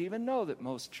didn't even know that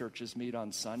most churches meet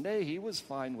on Sunday. He was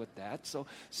fine with that. So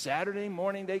Saturday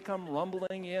morning, they come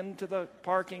rumbling into the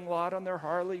parking lot on their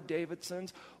Harley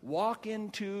Davidsons, walk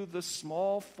into the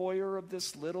small foyer of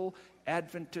this little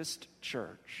Adventist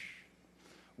church,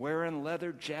 wearing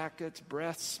leather jackets,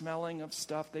 breath smelling of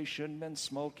stuff they shouldn't have been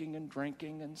smoking and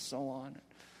drinking and so on.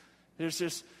 There's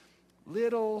this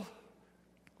little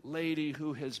lady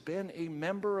who has been a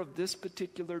member of this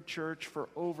particular church for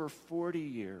over 40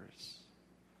 years.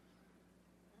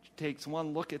 She takes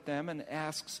one look at them and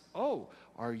asks, "Oh,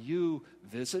 are you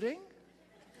visiting?"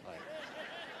 Like,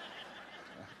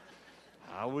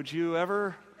 how would you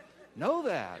ever know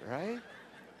that, right?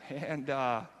 And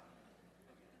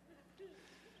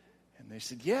they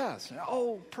said, "Yes."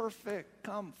 "Oh, perfect.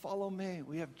 Come, follow me.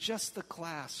 We have just the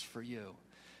class for you."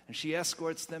 And she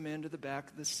escorts them into the back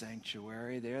of the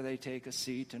sanctuary. There they take a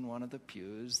seat in one of the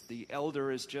pews. The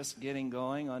elder is just getting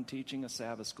going on teaching a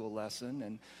Sabbath school lesson.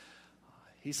 And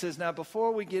he says, "Now,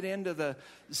 before we get into the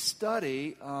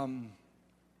study,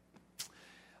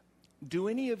 do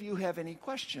any of you have any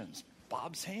questions?"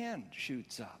 Bob's hand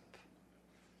shoots up.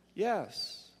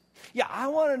 "Yes. Yeah, I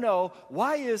want to know,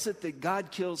 why is it that God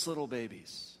kills little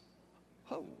babies?"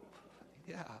 "Oh,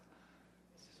 yeah.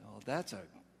 So that's a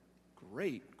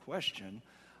great question."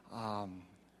 And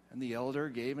the elder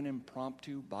gave an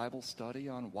impromptu Bible study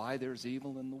on why there's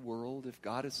evil in the world if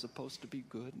God is supposed to be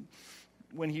good.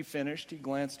 When he finished, he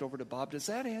glanced over to Bob. "Does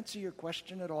that answer your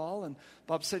question at all?" And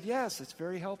Bob said, "Yes, it's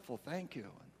very helpful. Thank you."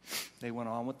 And they went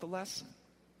on with the lesson.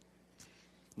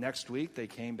 Next week, they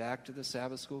came back to the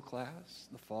Sabbath school class,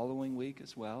 the following week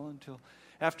as well, until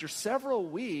after several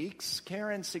weeks,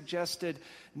 Karen suggested,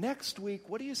 "Next week,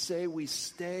 what do you say we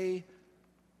stay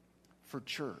for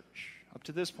church?" Up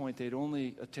to this point, they'd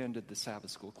only attended the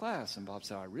Sabbath school class, and Bob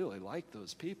said, "I really like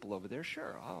those people over there.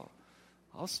 Sure,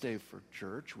 I'll stay for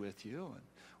church with you." And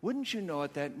wouldn't you know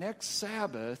it, that next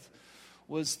Sabbath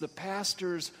was the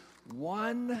pastor's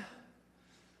one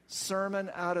sermon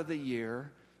out of the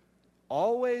year,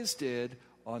 always did,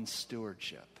 on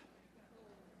stewardship.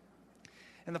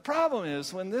 And the problem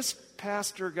is, when this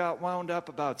pastor got wound up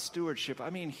about stewardship,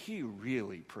 he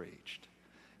really preached.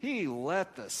 He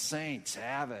let the saints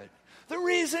have it. The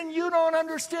reason you don't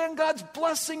understand God's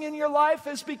blessing in your life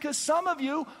is because some of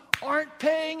you aren't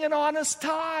paying an honest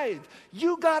tithe.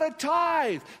 You got to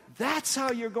tithe. That's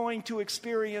how you're going to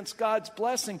experience God's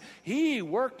blessing. He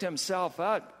worked himself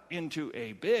out into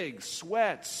a big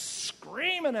sweat,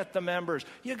 screaming at the members,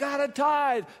 "You got to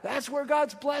tithe. That's where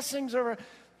God's blessings are."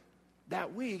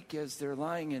 That week, as they're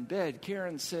lying in bed,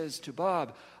 Karen says to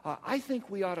Bob, "I think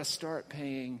we ought to start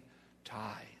paying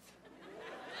tithe."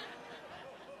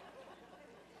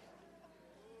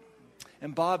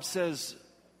 And Bob says,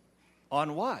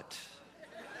 "On what?"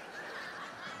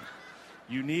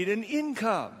 "You need an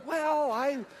income." "Well,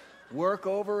 I work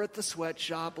over at the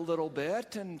sweatshop a little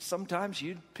bit, and sometimes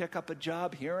you'd pick up a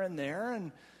job here and there."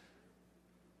 And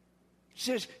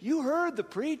she says, "You heard the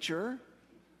preacher.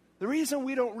 The reason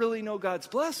we don't really know God's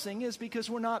blessing is because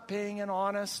we're not paying an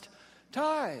honest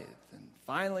tithe." And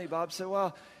finally, Bob said,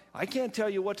 "Well, I can't tell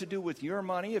you what to do with your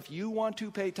money. If you want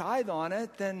to pay tithe on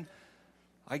it, then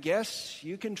I guess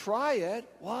you can try it."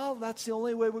 "Well, that's the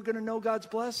only way we're going to know God's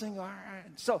blessing." All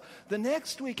right. So the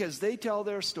next week, as they tell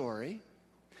their story,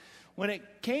 when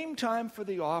it came time for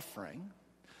the offering,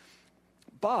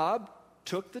 Bob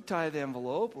took the tithe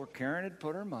envelope where Karen had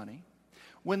put her money.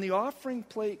 When the offering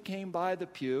plate came by the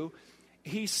pew,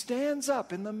 he stands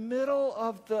up in the middle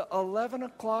of the 11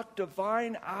 o'clock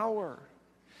divine hour.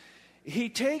 He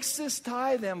takes this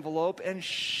tithe envelope and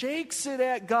shakes it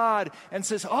at God and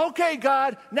says, "Okay,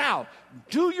 God, now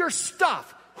do your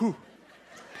stuff." Whew.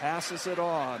 Passes it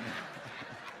on.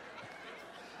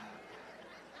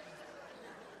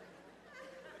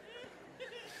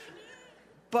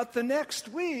 But the next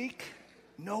week,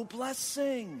 no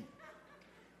blessing.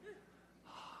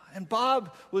 And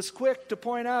Bob was quick to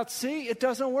point out, "See, it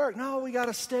doesn't work. No, we got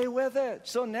to stay with it."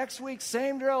 So next week,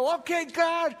 same drill. "Okay,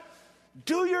 God,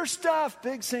 do your stuff."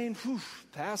 Big saying, whew,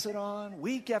 pass it on.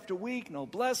 Week after week, no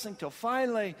blessing, till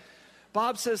finally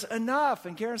Bob says, "Enough."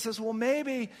 And Karen says, "Well,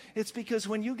 maybe it's because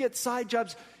when you get side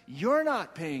jobs, you're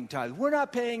not paying tithe. We're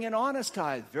not paying an honest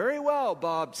tithe." "Very well,"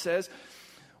 Bob says.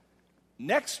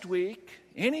 "Next week,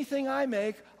 anything I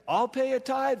make, I'll pay a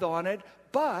tithe on it.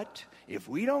 But if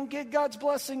we don't get God's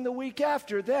blessing the week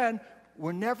after, then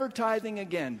we're never tithing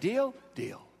again. Deal?"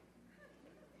 "Deal."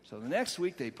 So the next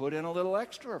week, they put in a little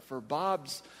extra for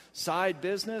Bob's side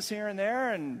business here and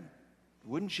there. And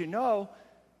wouldn't you know,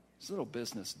 his little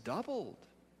business doubled.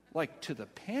 Like to the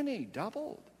penny,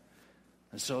 doubled.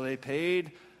 And so they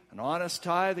paid an honest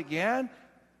tithe again.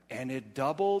 And it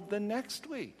doubled the next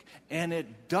week. And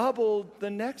it doubled the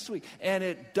next week. And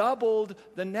it doubled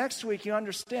the next week. You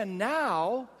understand,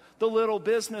 now the little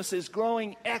business is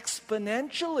growing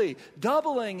exponentially,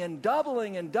 doubling and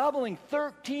doubling and doubling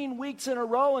 13 weeks in a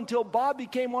row until Bob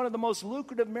became one of the most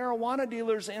lucrative marijuana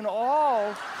dealers in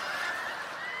all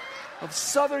of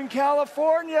Southern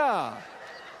California.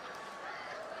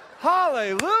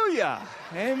 Hallelujah.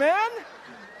 Amen.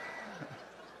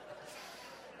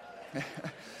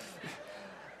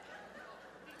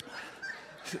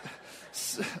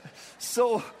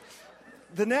 So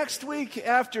the next week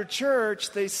after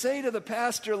church, they say to the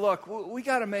pastor, "Look, we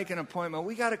got to make an appointment.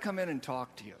 We got to come in and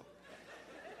talk to you."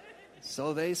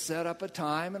 So they set up a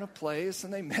time and a place,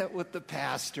 and they met with the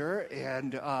pastor,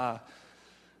 and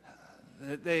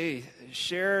they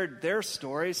shared their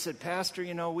story. Said, "Pastor,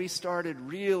 we started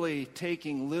really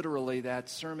taking literally that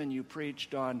sermon you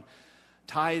preached on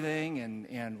tithing,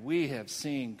 and we have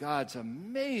seen God's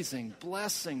amazing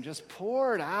blessing just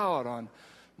poured out on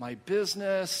my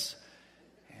business."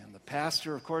 And the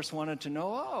pastor, of course, wanted to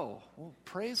know, "Oh, well,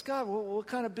 praise God. What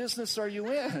kind of business are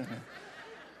you in?"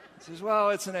 He says,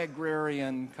 "Well, it's an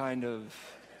agrarian kind of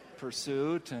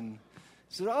pursuit." And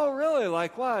he said, "Oh, really?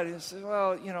 Like what?" He said,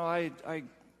 "Well, I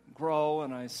grow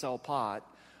and I sell pot."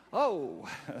 "Oh,"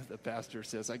 the pastor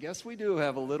says, "I guess we do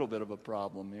have a little bit of a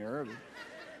problem here."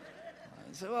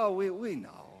 I said, "Well, we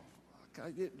know.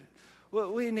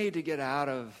 We need to get out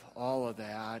of all of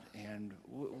that, and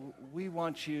we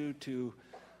want you to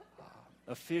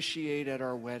officiate at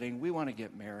our wedding. We want to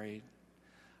get married.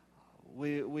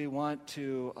 We want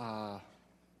to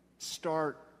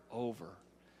start over.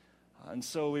 And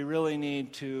so we really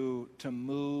need to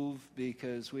move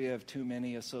because we have too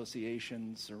many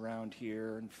associations around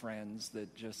here and friends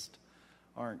that just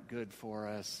aren't good for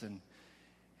us.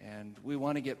 And we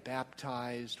want to get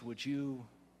baptized. Would you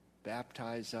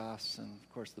baptize us?" And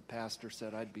of course the pastor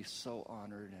said, "I'd be so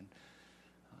honored." And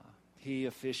he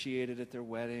officiated at their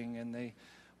wedding, and they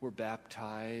were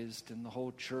baptized, and the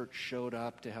whole church showed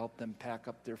up to help them pack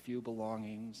up their few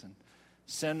belongings and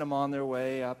send them on their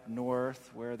way up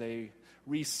north, where they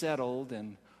resettled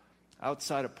and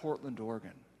outside of Portland,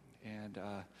 Oregon. And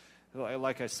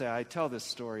like I say, I tell this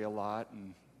story a lot,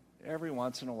 and every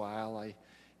once in a while I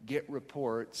get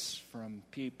reports from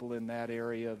people in that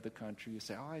area of the country who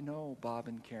say, "Oh, I know Bob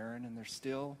and Karen, and they're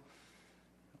still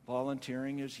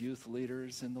volunteering as youth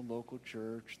leaders in the local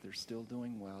church. They're still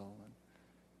doing well.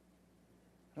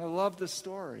 And I love the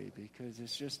story because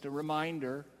it's just a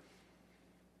reminder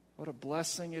what a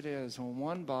blessing it is when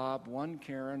one Bob, one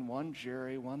Karen, one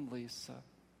Jerry, one Lisa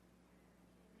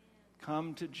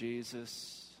come to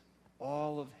Jesus.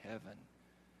 All of heaven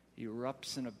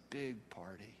erupts in a big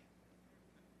party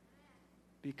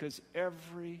because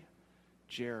every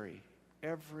Jerry,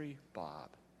 every Bob,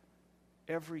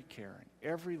 every Karen,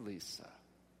 every Lisa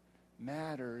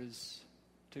matters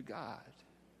to God.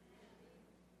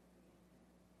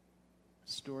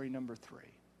 Story number 3.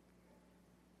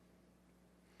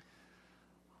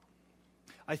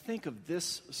 I think of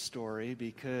this story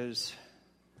because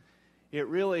it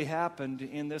really happened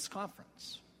in this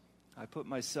conference. I put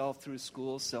myself through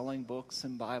school selling books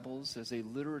and Bibles as a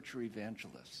literature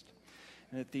evangelist.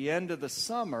 And at the end of the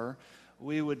summer,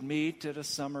 we would meet at a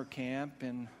summer camp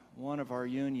in one of our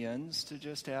unions to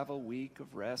just have a week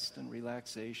of rest and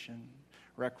relaxation,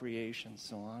 recreation,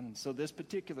 so on. And so this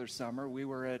particular summer, we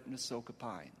were at Nasoka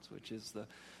Pines, which is the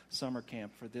summer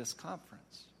camp for this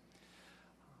conference.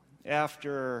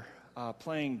 After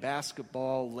playing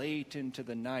basketball late into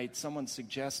the night, someone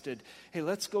suggested, hey,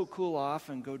 let's go cool off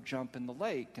and go jump in the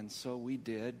lake. And so we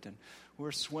did, and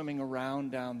we're swimming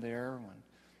around down there when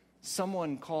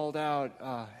someone called out,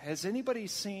 has anybody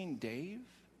seen Dave?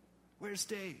 Where's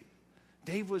Dave?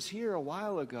 Dave was here a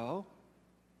while ago.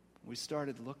 We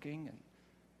started looking, and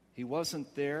he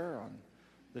wasn't there on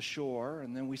the shore.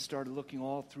 And then we started looking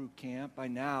all through camp. By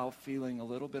now, feeling a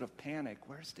little bit of panic.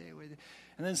 Where's Dave?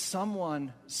 And then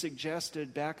someone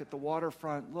suggested back at the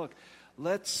waterfront, look,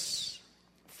 let's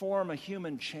form a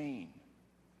human chain.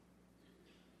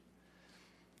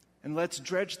 And let's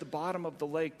dredge the bottom of the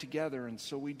lake together. And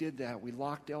so we did that. We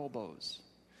locked elbows.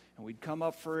 And we'd come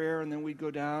up for air, and then we'd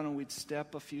go down, and we'd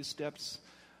step a few steps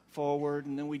forward,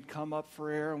 and then we'd come up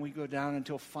for air, and we'd go down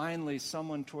until finally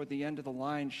someone toward the end of the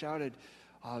line shouted,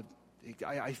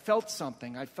 I felt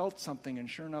something. And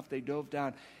sure enough, they dove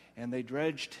down, and they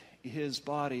dredged his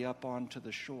body up onto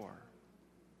the shore.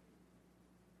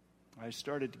 I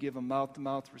started to give him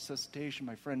mouth-to-mouth resuscitation.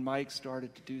 My friend Mike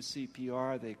started to do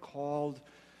CPR. They called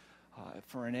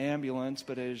for an ambulance,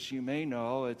 but as you may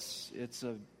know, it's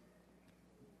a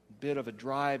bit of a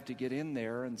drive to get in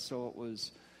there, and so it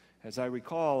was, as I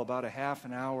recall, about a half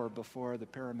an hour before the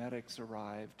paramedics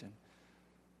arrived, and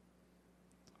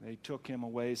they took him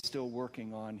away, still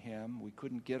working on him. We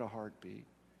couldn't get a heartbeat.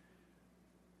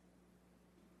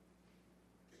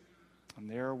 And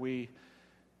there we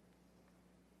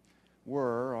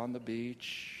were on the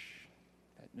beach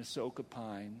at Nasoka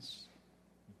Pines,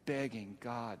 begging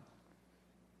God,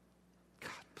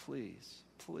 please,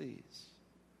 please.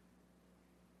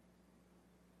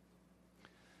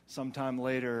 Sometime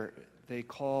later, they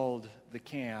called the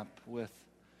camp with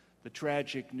the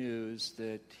tragic news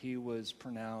that he was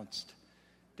pronounced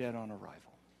dead on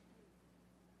arrival.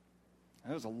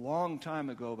 That was a long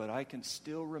time ago, but I can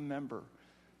still remember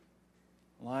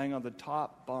lying on the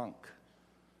top bunk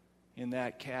in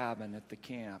that cabin at the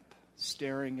camp,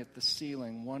 staring at the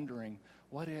ceiling, wondering,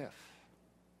 what if?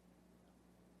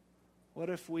 What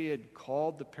if we had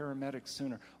called the paramedics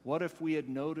sooner? What if we had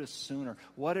noticed sooner?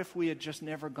 What if we had just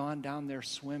never gone down there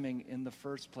swimming in the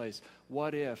first place?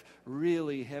 What if?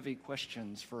 Really heavy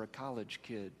questions for a college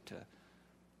kid to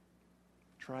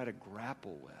try to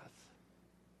grapple with.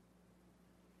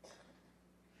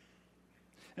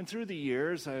 And through the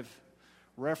years, I've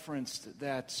referenced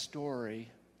that story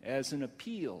as an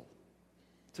appeal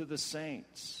to the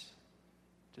saints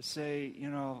to say,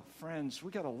 friends, we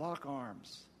got to lock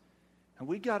arms. And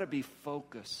we got to be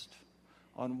focused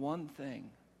on one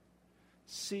thing,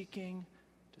 seeking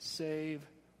to save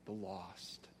the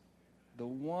lost. The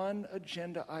one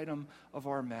agenda item of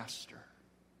our Master.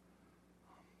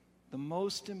 The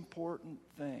most important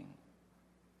thing.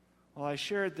 Well, I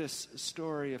shared this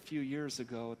story a few years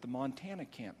ago at the Montana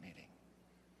camp meeting.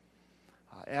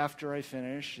 After I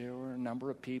finished, there were a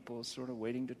number of people sort of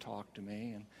waiting to talk to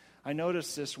me. And I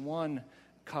noticed this one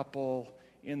couple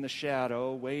in the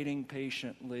shadow, waiting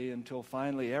patiently until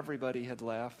finally everybody had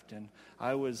left, and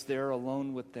I was there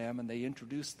alone with them, and they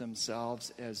introduced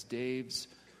themselves as Dave's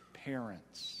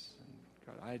parents.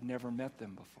 And I had never met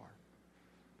them before.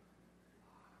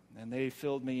 And they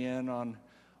filled me in on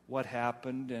what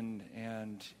happened,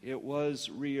 and it was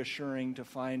reassuring to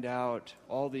find out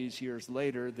all these years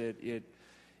later that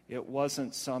it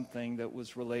wasn't something that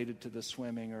was related to the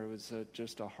swimming, or it was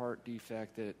just a heart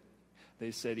defect that they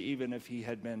said even if he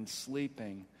had been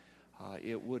sleeping,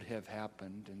 it would have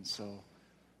happened. And so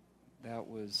that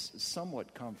was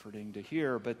somewhat comforting to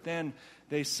hear. But then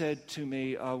they said to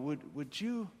me, would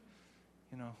you,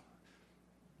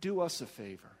 do us a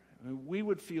favor? I mean, we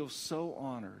would feel so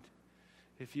honored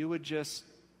if you would just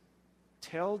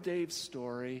tell Dave's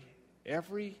story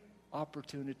every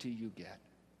opportunity you get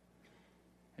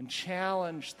and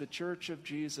challenge the Church of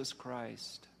Jesus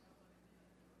Christ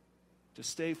to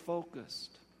stay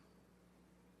focused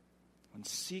on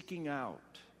seeking out,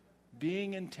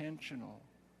 being intentional,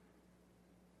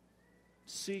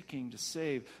 seeking to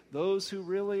save those who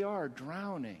really are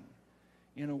drowning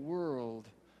in a world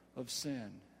of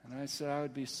sin. And I said I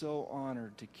would be so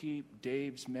honored to keep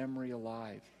Dave's memory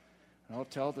alive. And I'll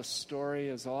tell the story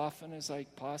as often as I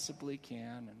possibly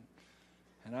can,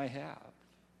 and I have.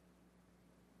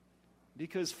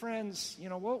 Because, friends,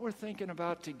 what we're thinking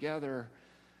about together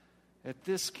at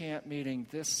this camp meeting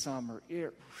this summer,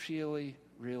 it really,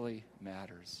 really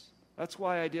matters. That's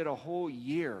why I did a whole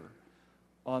year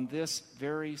on this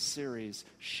very series,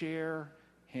 Share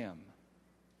Him.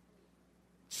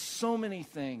 So many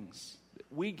things that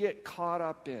we get caught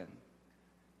up in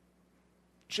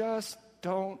just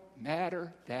don't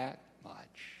matter that much.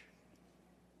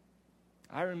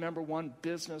 I remember one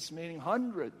business meeting,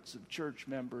 hundreds of church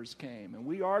members came, and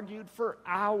we argued for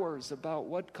hours about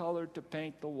what color to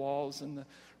paint the walls in the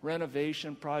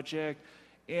renovation project,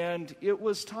 and it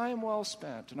was time well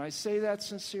spent. And I say that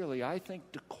sincerely. I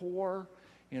think decor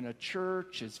in a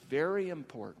church is very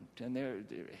important, and they're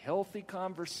healthy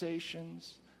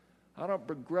conversations. I don't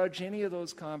begrudge any of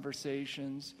those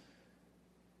conversations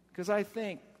because I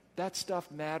think that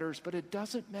stuff matters, but it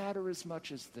doesn't matter as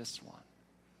much as this one.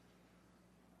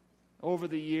 Over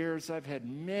the years, I've had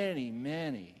many,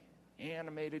 many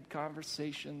animated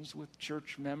conversations with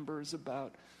church members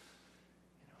about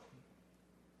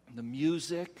the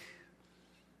music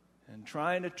and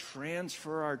trying to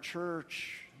transfer our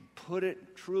church, put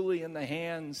it truly in the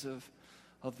hands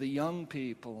of the young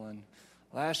people. And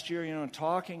last year,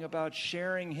 talking about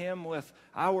sharing Him with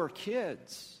our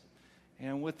kids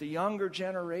and with the younger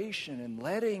generation and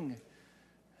letting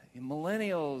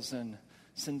millennials and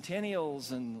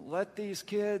centennials and let these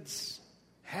kids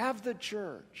have the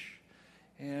church.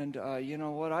 And,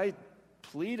 what I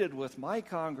pleaded with my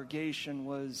congregation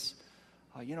was,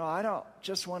 I don't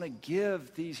just want to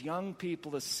give these young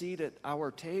people a seat at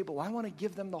our table. I want to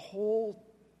give them the whole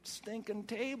stinking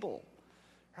table,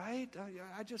 right?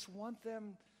 I just want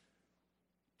them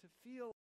to feel